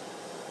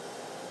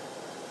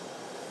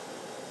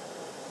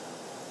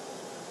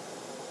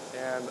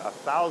 And a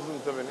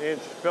thousandth of an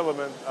inch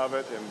filament of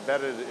it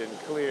embedded in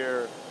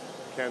clear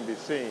can be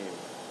seen.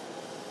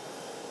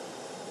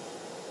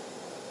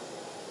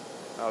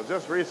 Now,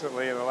 just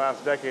recently, in the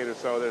last decade or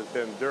so, there's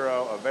been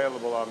Duro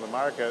available on the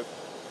market,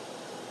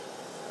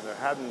 and there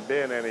hadn't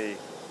been any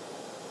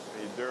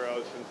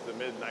Duro since the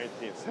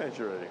mid-19th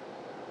century.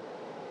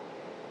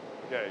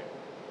 Okay.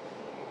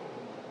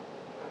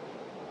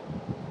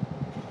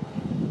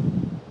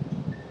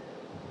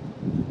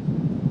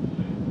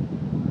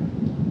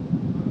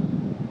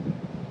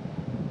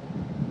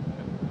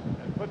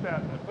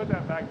 And put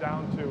that back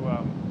down to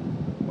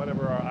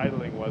whatever our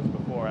idling was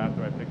before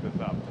after I picked this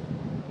up.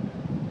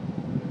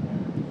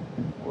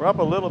 We're up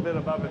a little bit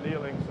above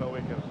annealing, so we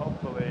can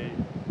hopefully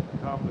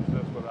accomplish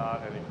this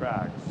without any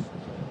cracks.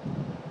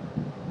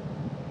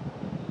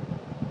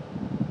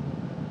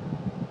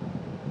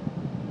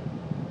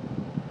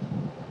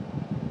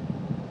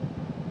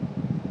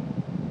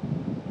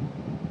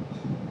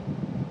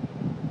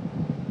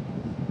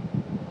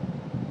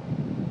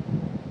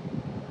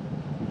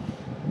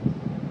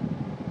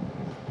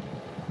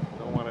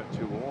 Don't want it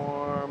too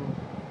warm.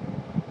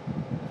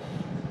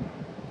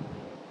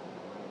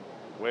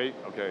 Wait,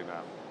 okay,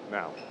 now.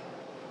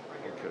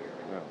 Okay,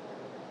 now.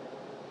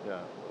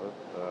 Yeah,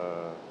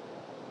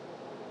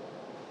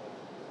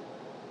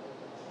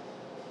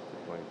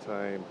 take my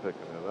time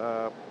picking it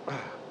up.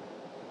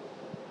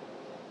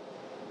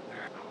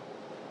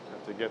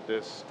 Have to get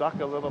this stuck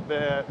a little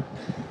bit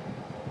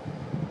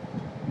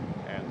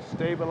and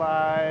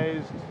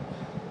stabilized.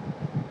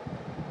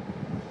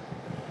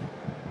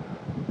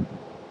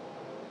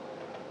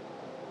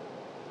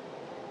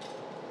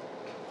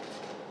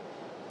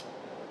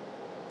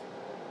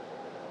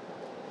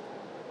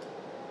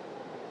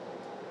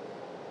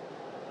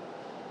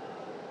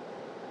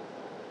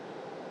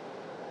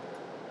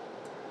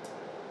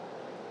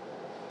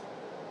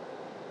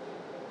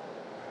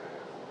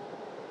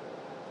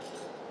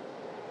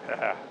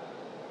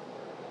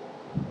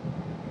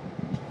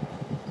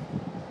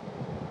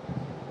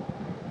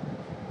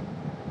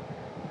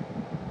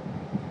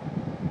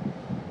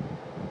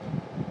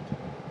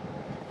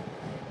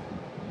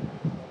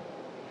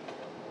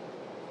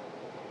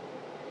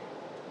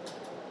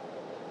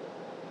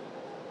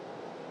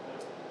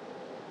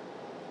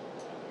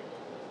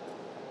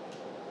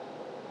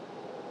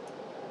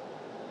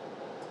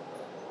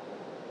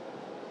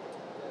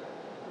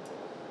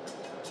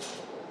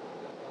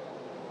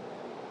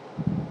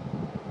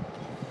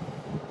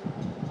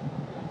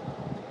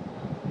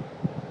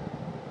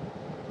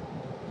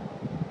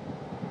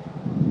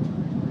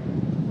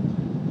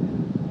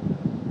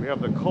 We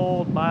have the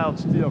cold, mild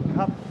steel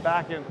cup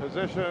back in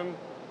position.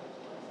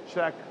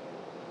 Check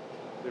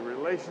the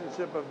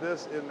relationship of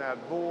this in that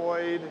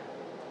void.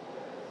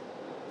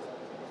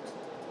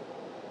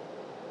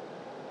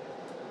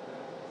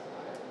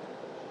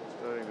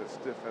 Starting to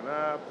stiffen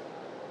up.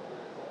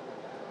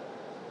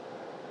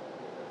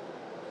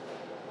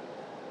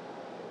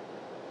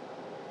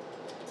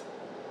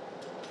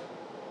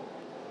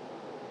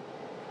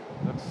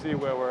 Let's see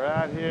where we're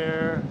at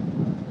here.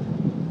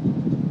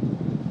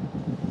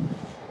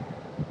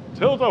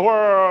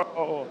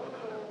 Tilt-a-whirl!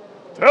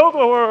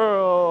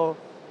 Tilt-a-whirl!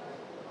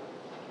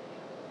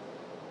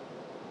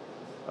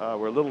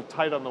 We're a little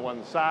tight on the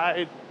one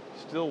side.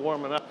 Still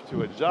warm enough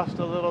to adjust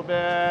a little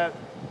bit.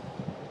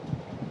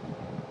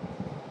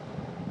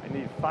 I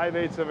need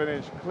 5/8 of an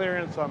inch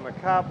clearance on the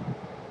cup.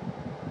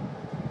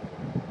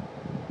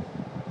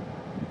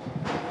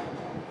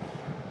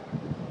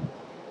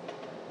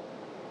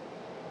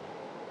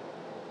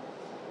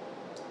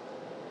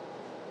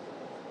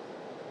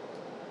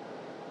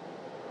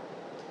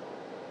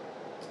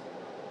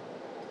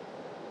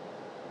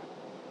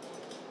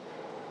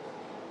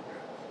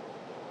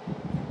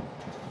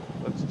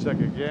 Let's check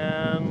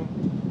again.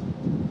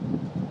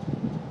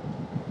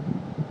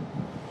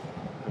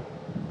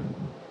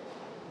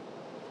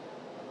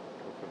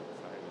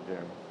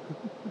 Again.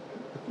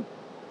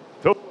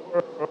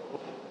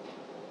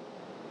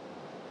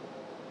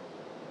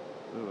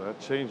 Ooh, that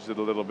changed it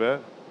a little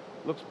bit.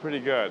 Looks pretty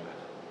good.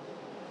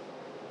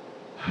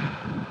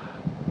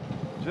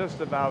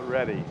 Just about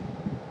ready.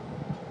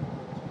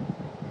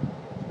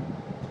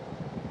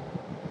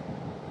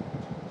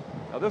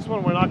 Now this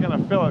one we're not going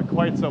to fill it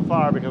quite so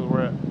far because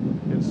we're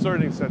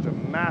inserting such a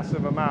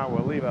massive amount.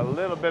 We'll leave a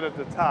little bit at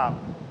the top.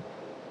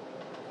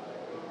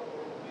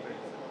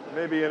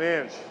 Maybe an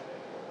inch.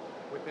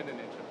 Within an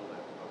inch of the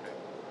lip. Okay.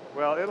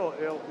 Well,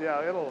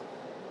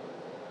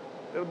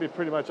 it'll be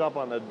pretty much up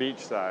on the beach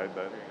side,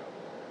 but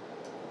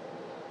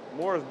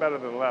more is better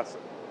than less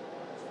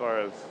as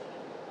far as,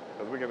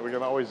 because we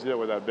can always deal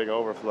with that big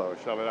overflow.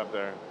 Shove it up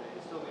there.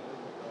 You still need room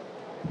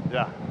to grow.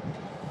 Yeah,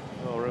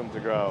 a little room to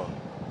grow.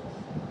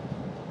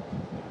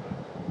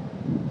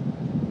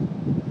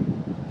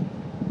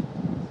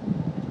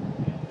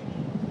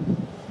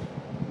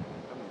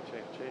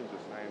 Change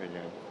this 90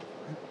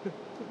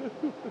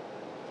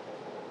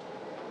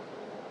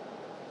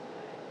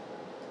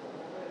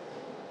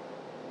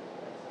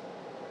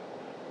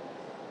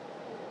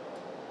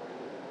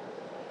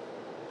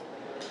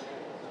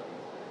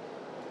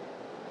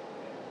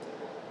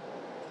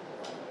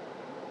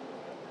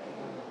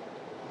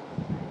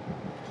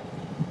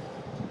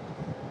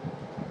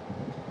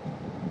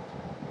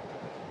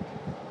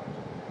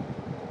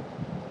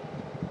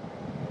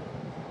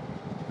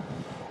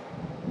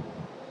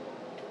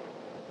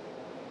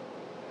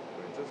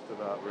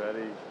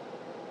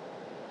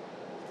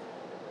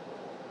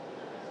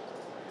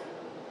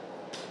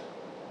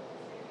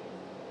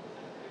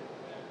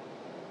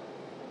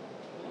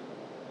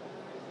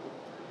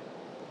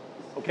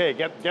 Okay,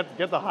 get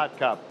the hot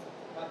cup.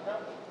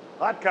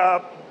 Hot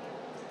cup.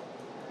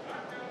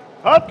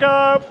 Hot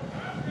cup.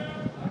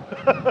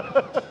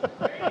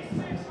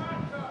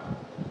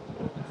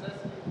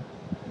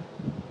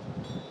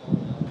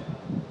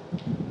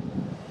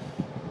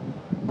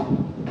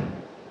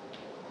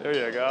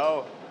 There you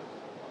go.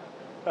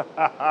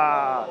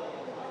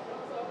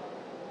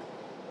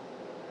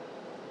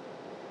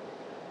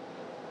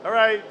 All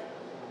right,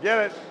 get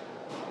it.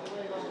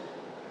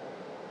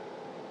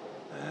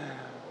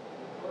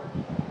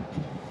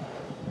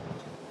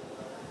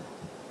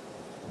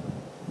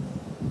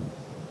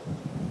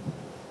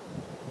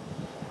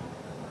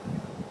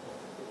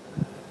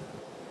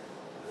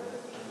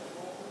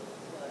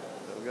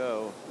 There we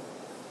go.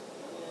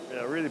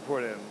 Yeah, really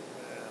pour it in. Yeah.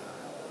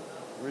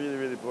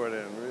 Really pour it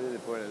in. Really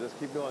pour it in. Just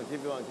keep going,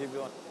 keep going, keep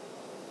going.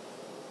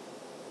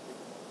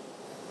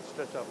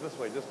 Stretch off this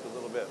way just a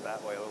little bit,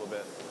 that way a little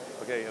bit.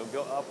 Okay, it'll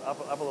go up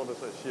a little bit.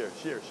 So shear.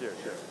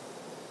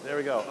 There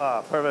we go.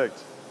 Ah,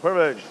 perfect. A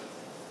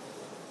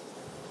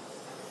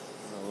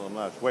little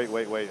much. Wait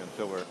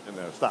until we're in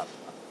there. Stop.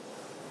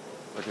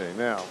 Okay,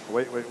 now,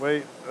 wait.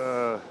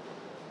 Now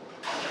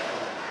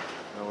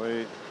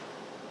wait.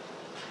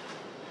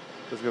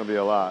 This is going to be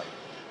a lot.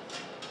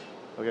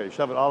 Okay,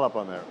 shove it all up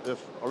on there.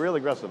 Just real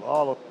aggressive,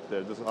 all up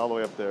there, just all the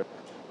way up there.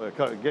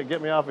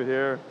 Get me off of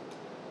here.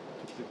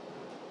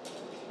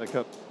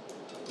 Cut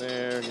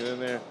there, get in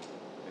there.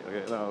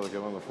 Okay, now look,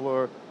 I'm on the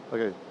floor.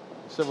 Okay,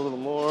 shove a little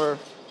more.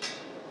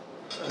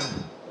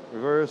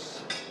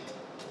 Reverse.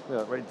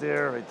 Yeah, right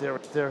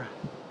there.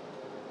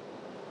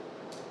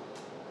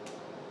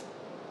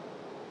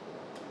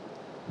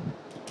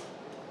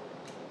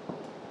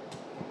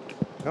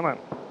 Come on.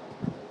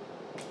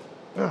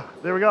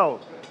 There we go.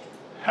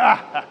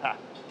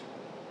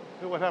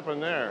 Look what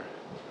happened there.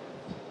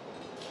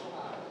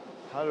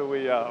 How do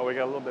we, oh, we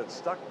got a little bit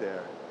stuck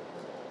there.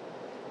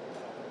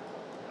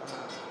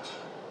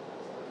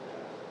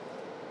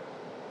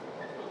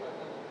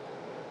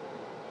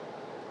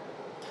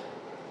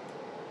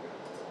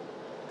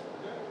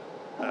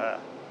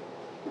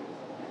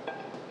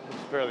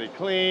 It's fairly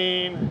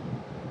clean.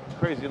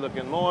 Crazy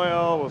looking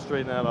moil. We'll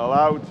straighten that all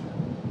out.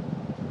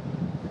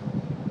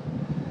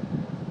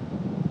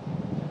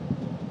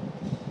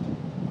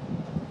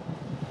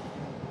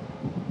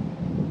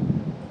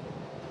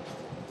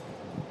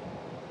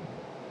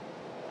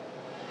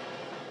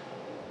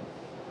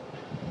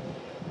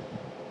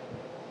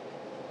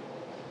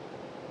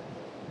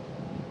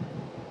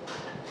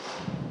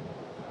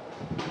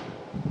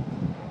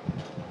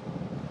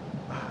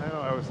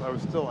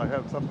 I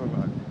had something,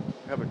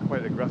 I haven't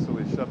quite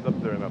aggressively shoved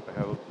up there enough. I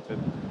had it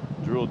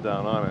drilled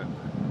down on it.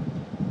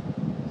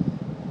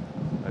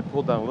 I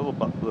pulled down a little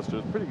blister.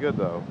 It's pretty good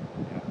though.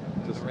 Yeah.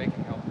 Does the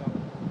raking help though?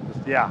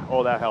 Yeah,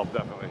 oh, that helped,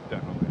 definitely.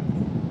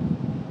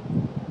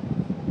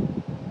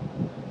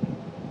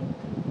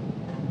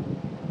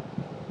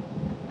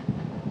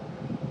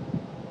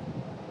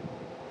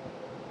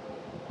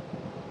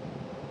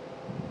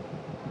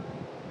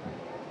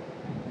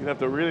 You have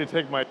to really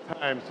take my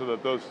time so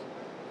that those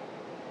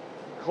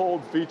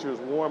cold features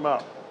warm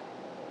up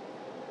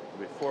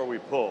before we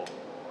pull.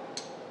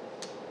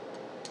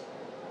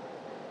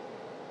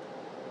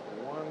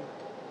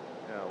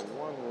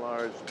 One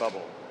large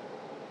bubble.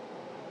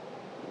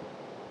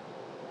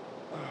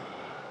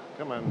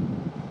 Come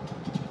on.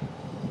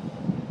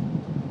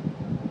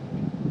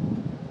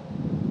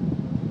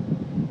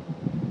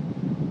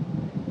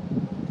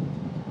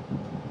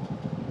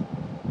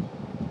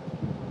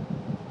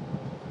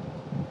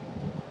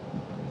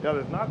 Yeah,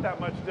 there's not that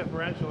much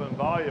differential in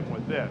volume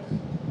with this,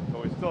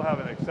 so we still have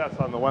an excess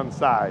on the one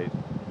side.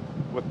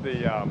 With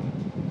the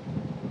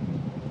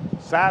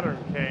Saturn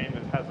cane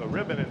that has a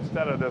ribbon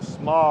instead of this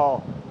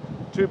small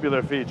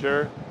tubular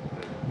feature,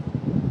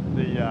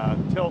 the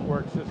tilt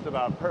works just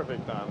about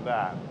perfect on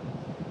that.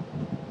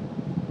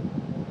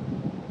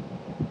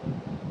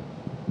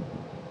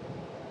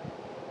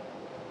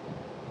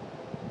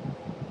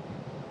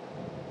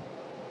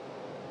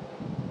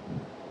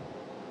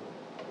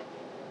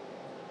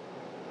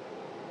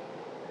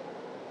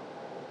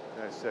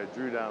 I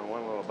drew down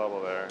one little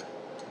bubble there.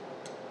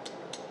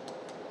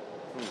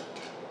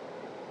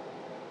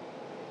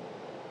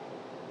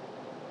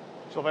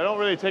 So if I don't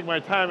really take my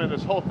time and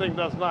this whole thing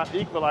does not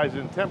equalize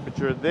in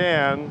temperature,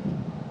 then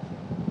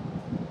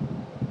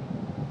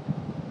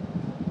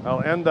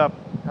I'll end up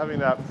having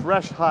that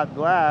fresh hot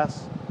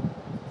glass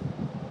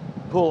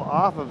pull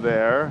off of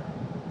there,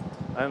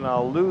 and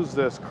I'll lose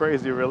this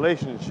crazy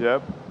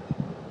relationship.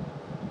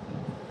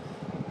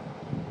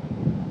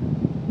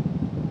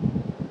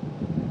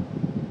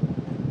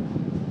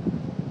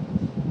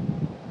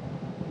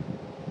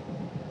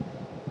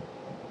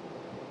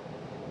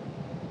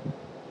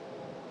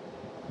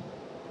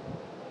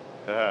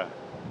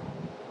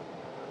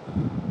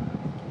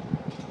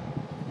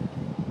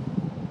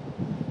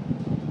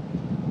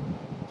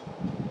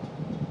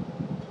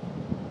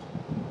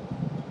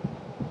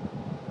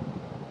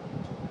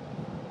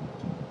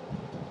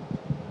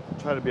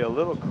 Try to be a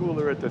little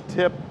cooler at the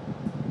tip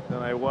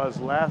than I was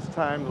last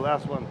time. The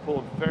last one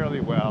pulled fairly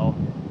well.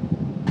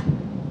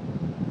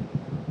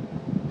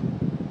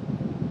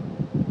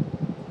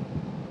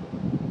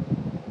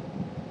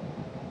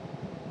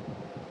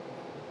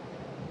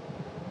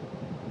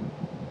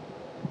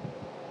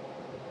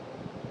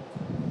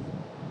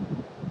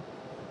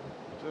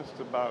 Just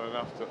about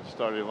enough to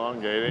start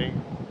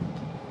elongating.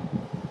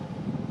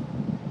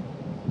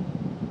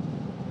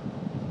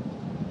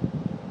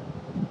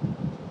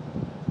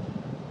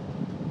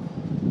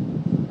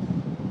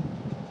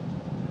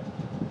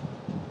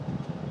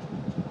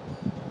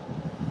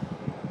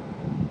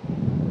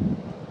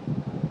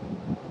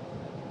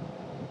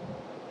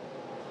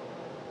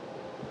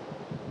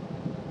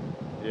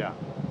 Yeah.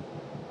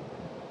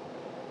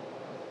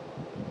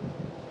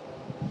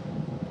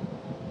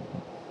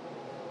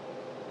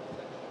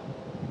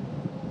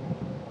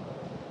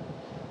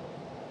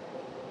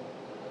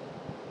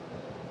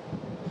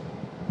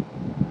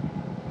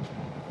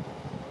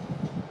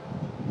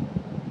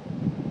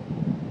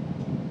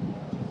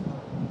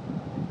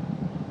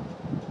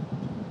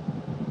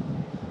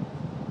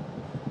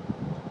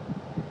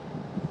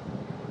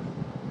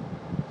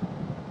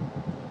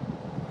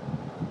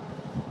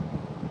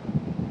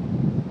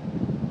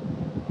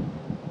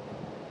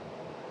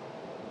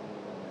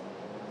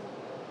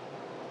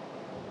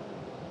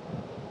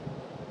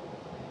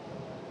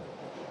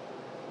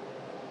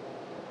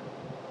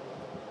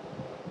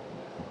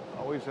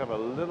 Always have a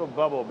little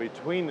bubble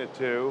between the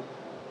two.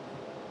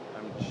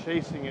 I'm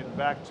chasing it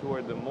back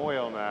toward the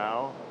moil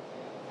now.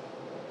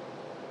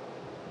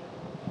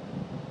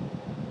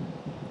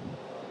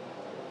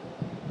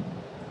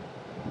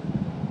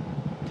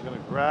 I'm going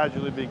to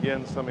gradually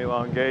begin some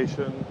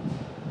elongation.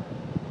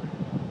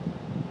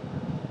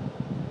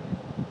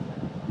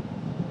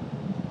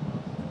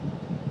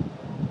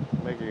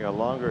 Making a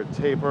longer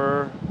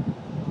taper.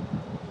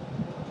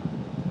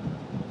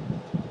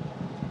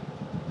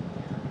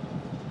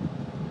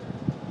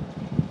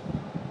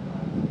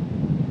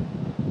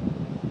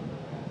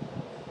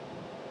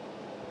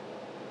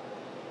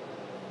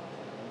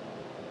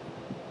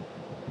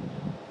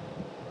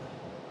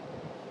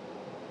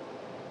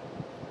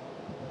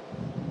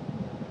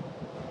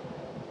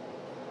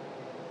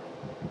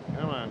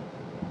 Come on.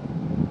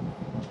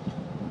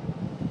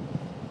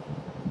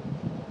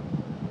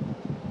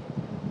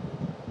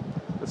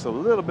 It's a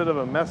little bit of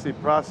a messy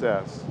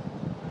process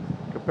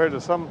compared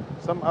to some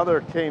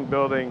other cane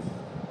building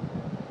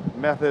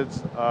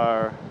methods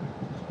are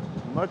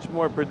much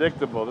more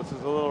predictable. This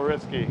is a little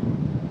risky.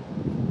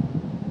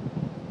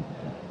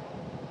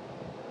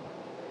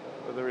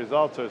 But the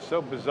results are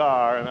so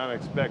bizarre and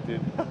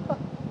unexpected.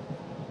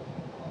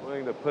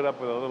 Willing to put up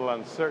with a little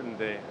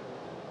uncertainty.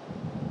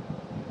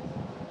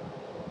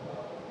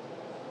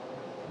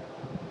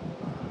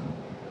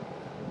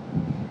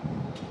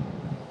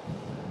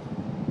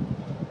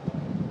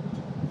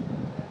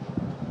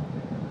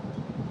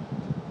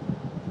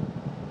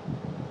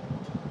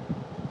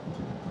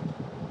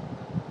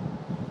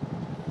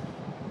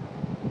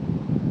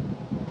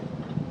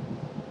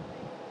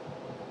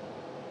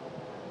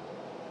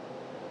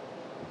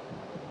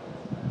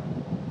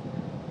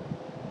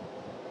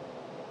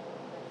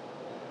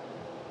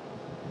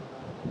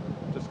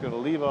 Going to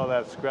leave all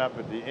that scrap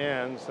at the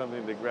end,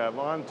 something to grab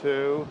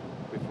onto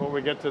before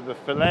we get to the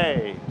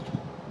fillet.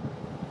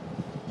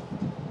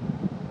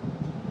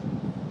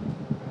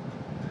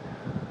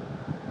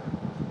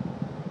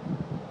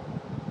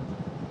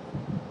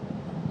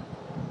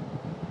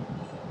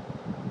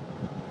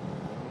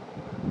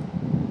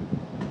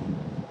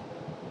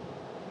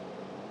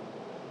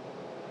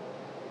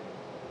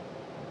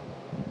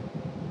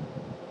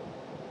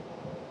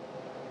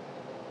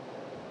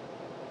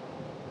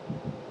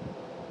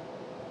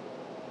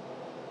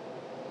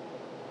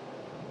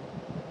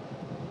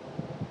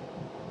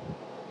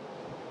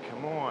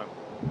 Come on.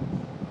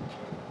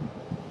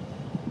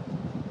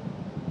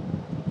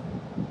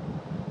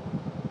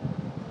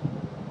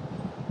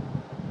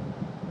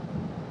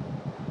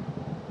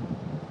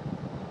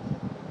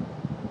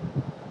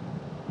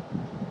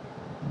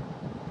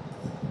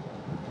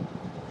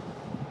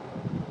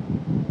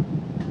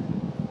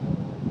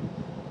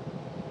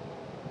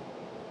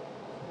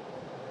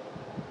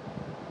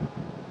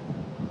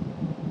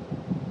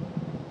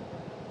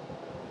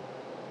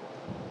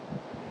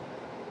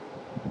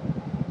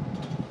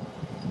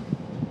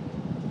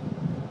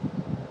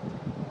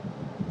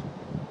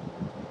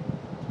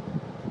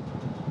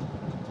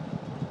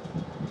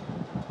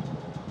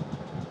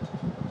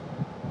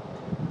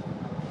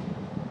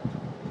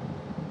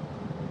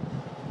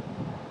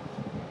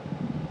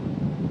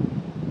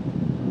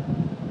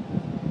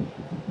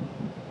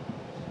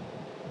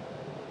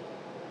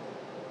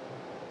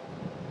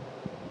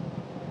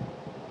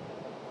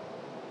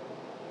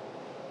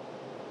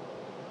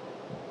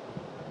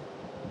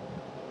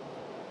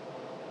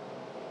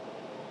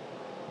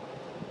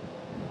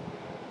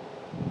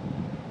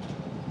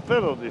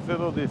 Fiddle-dee,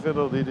 fiddle-dee,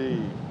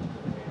 fiddle-dee-dee.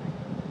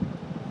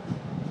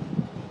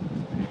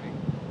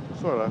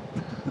 Sorta.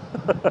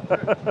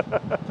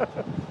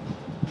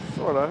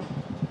 Sorta.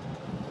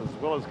 As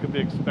well as could be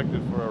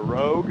expected for a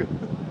rogue.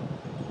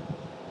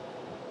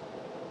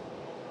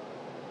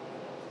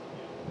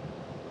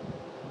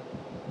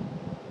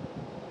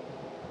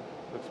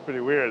 That's pretty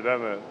weird,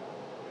 doesn't it?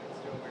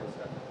 It's doing weird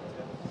stuff at the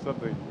tip.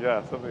 Something,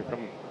 yeah,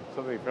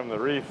 something from the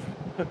reef.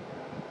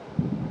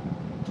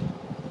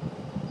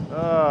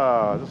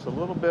 Just a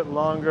little bit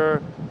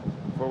longer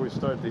before we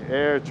start the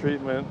air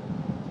treatment.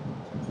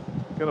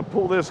 Gonna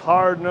pull this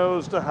hard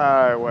nose to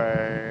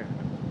highway.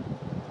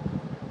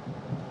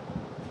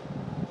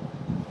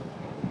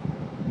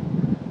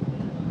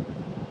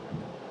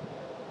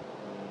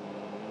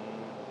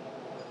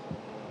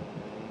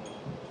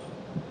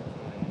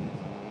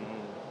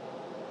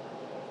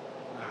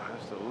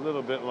 Just a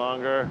little bit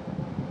longer.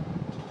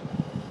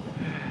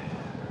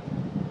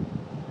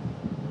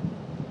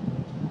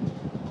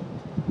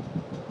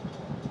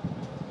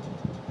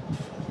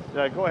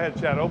 Yeah, go ahead,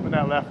 Chad. Open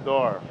that left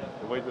door.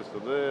 Wait just a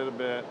little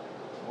bit.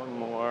 One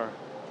more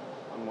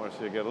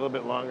so you get a little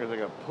bit longer. So I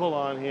got to pull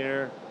on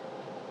here.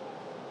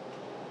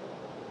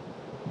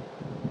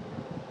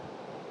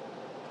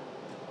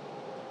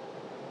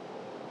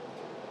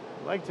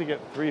 I'd like to get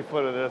 3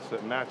 foot of this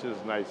that matches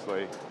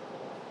nicely.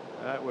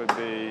 That would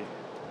be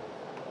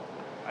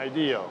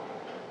ideal.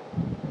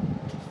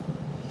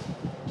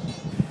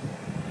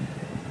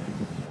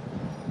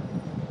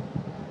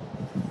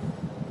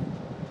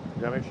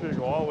 Yeah, make sure you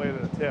go all the way to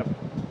the tip.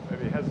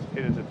 Maybe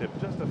hesitate at the tip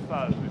just a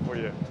fuzz before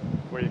you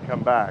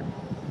come back.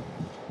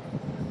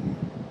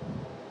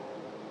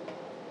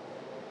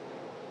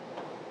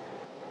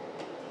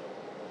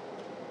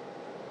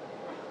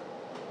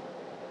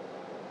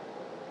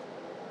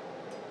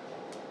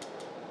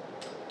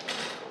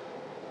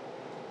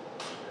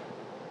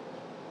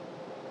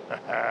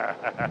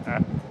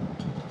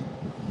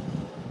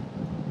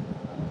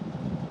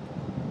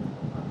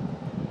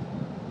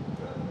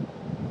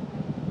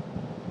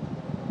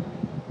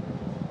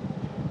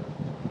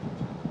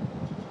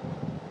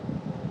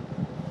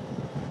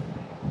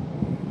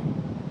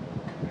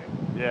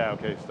 Yeah,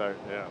 okay, start,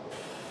 yeah.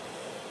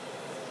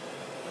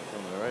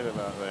 Coming right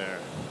about there.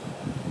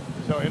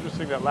 So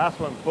interesting, that last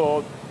one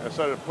pulled and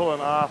started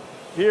pulling off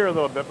here a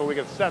little bit, but we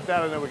can set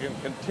that and then we can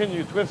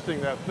continue twisting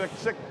that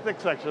thick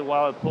section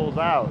while it pulls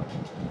out.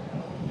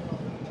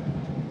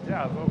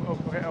 Yeah,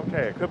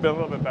 okay, it could have been a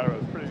little bit better.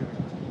 It was pretty,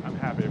 I'm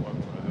happy it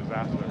wasn't a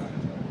disaster.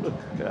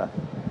 Yeah.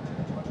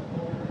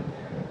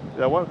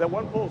 Yeah, that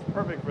one pull is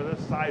perfect for this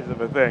size of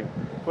a thing.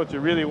 It's what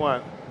you really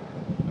want.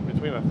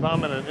 Between a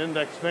thumb and an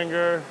index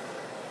finger.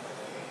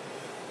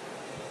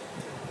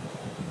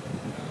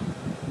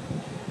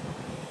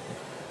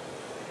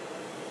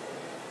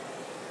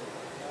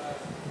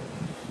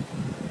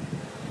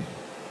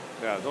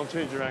 Yeah, don't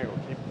change your angle.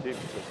 Keep it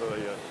so that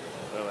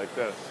they're like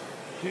this.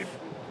 Keep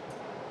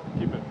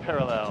it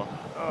parallel.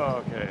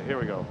 Oh, okay, here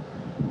we go.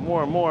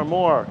 More.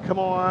 Come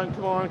on.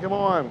 Come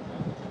on.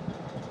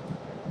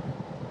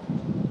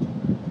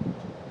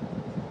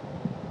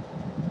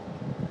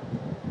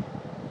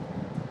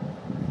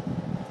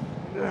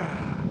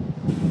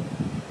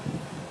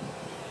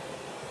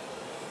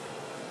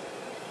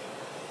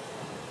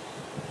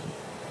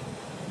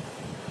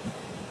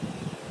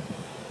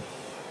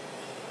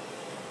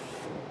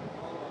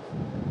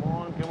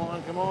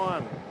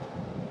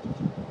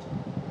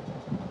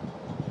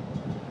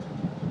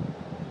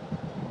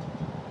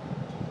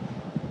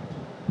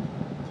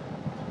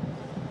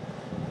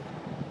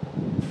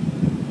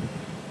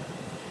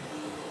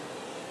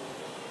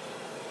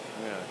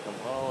 Yeah, come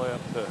all the way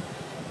up to,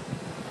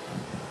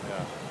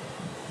 yeah.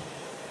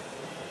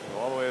 Go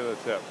all the way to the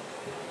tip.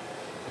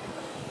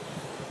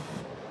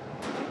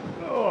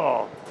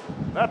 Oh,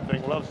 that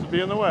thing loves to be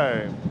in the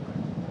way.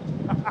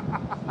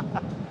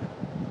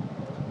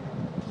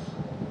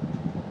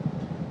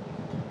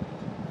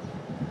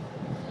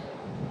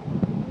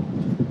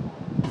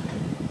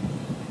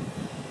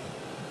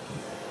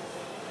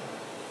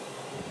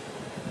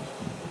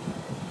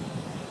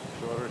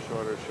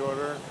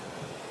 Shorter.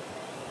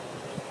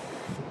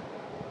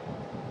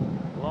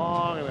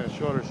 Long and then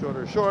shorter.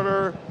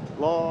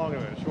 Long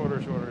and then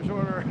shorter. You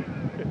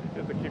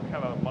have to keep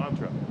kind of a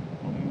mantra.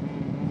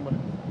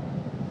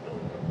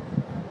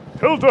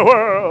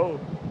 Tilt-a-whirl!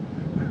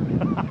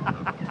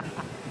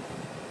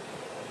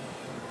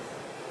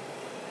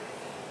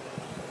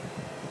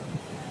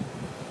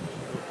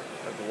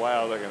 That's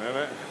wild looking, isn't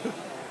it?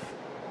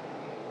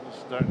 Just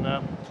starting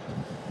up.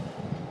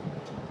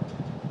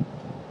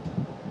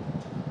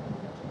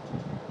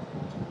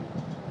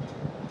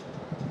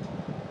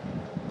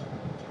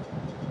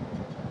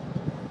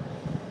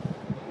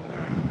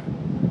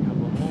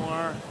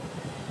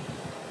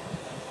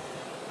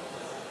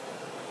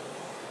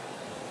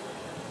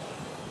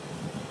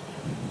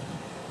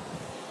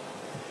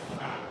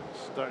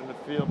 Starting to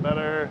feel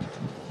better.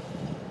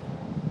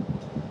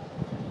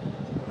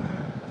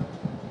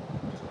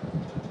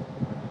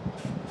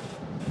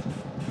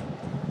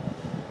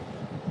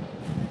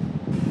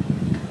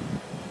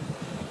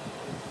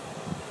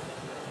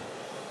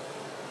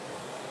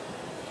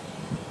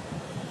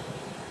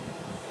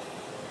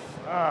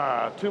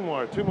 Two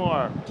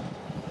more.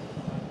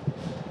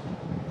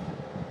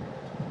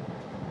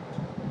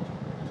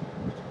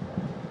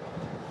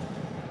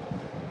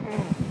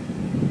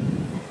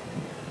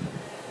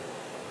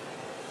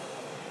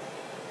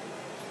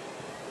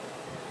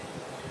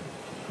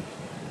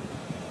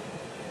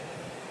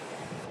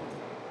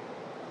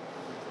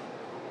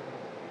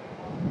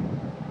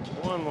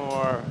 One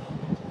more.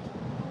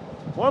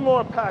 One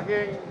more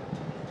packing,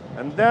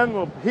 and then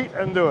we'll heat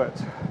and do it.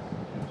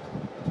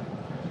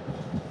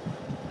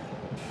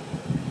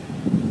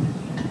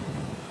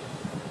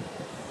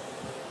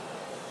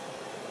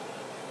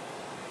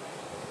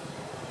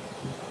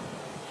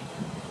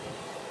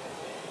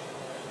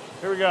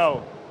 Here we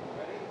go.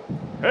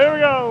 Here we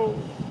go.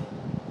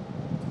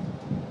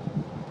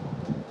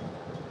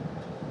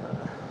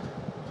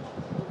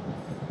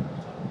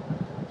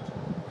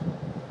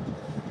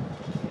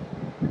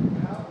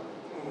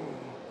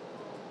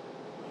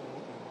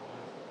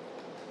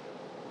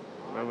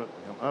 Remember,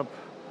 come up.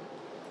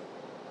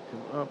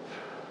 Come up.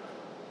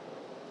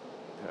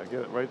 Yeah,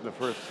 get it right in the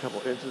first couple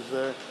inches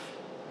there.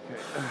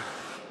 Okay.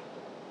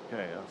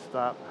 Okay, I'll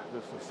stop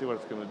just to see what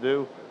it's going to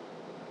do.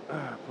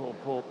 Pull,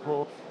 pull,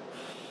 pull.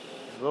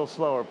 A little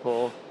slower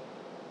pull.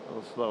 A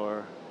little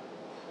slower.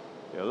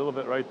 Yeah, a little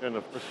bit right there in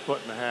the first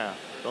foot and a half.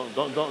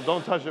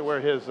 Don't touch it where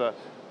his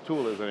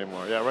tool is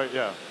anymore. Yeah, right.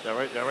 Yeah,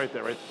 right there. Right.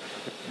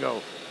 Okay,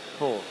 go.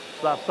 Pull.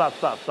 Stop.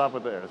 Stop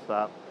it there.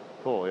 Stop.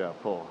 Pull. Yeah,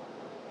 pull.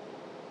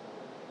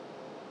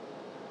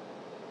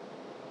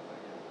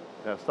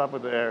 Yeah, stop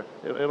it there.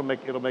 It'll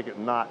make it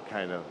knot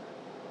kind of.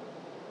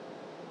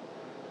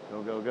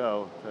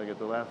 Go. Try to get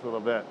the last little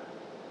bit.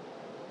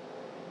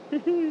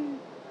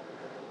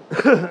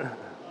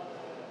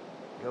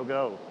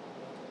 Go.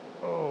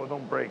 Oh,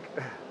 don't break.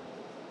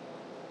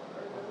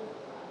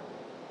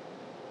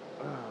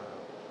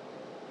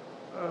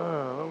 A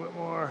little bit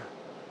more.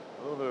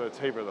 A little bit of a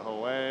taper the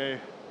whole way.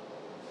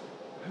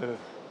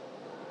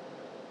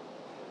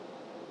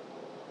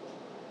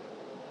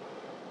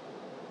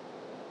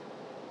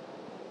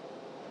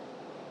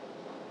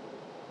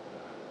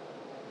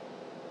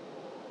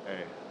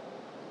 Hey.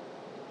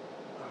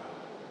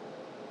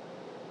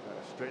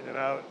 Straighten it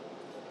out.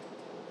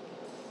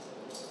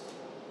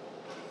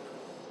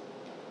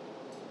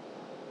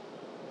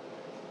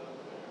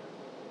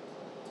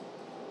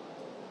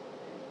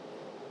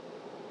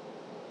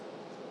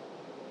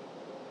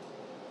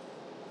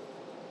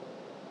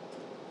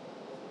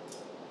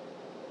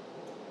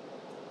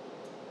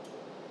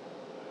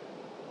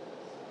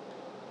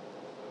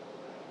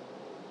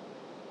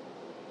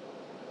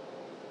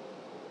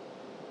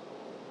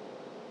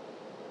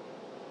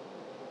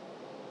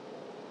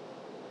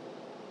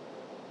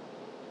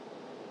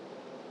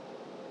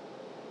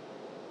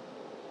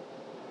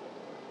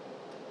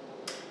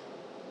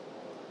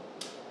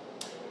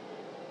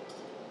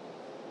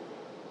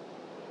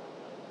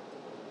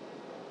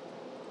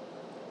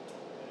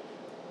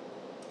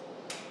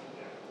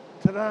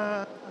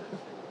 Ta-da!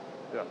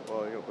 Yeah,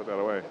 well, you gotta put that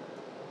away.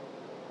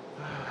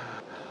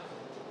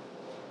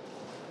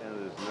 And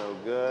it is no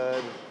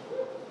good.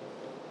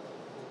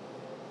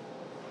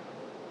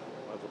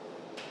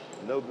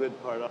 No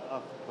good part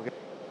off. Okay.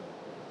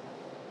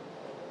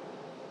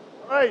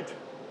 All right.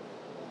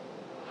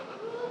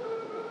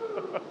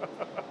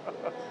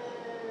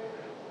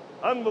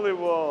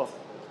 Unbelievable.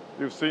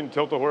 You've seen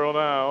Tilt-A-Whirl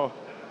now.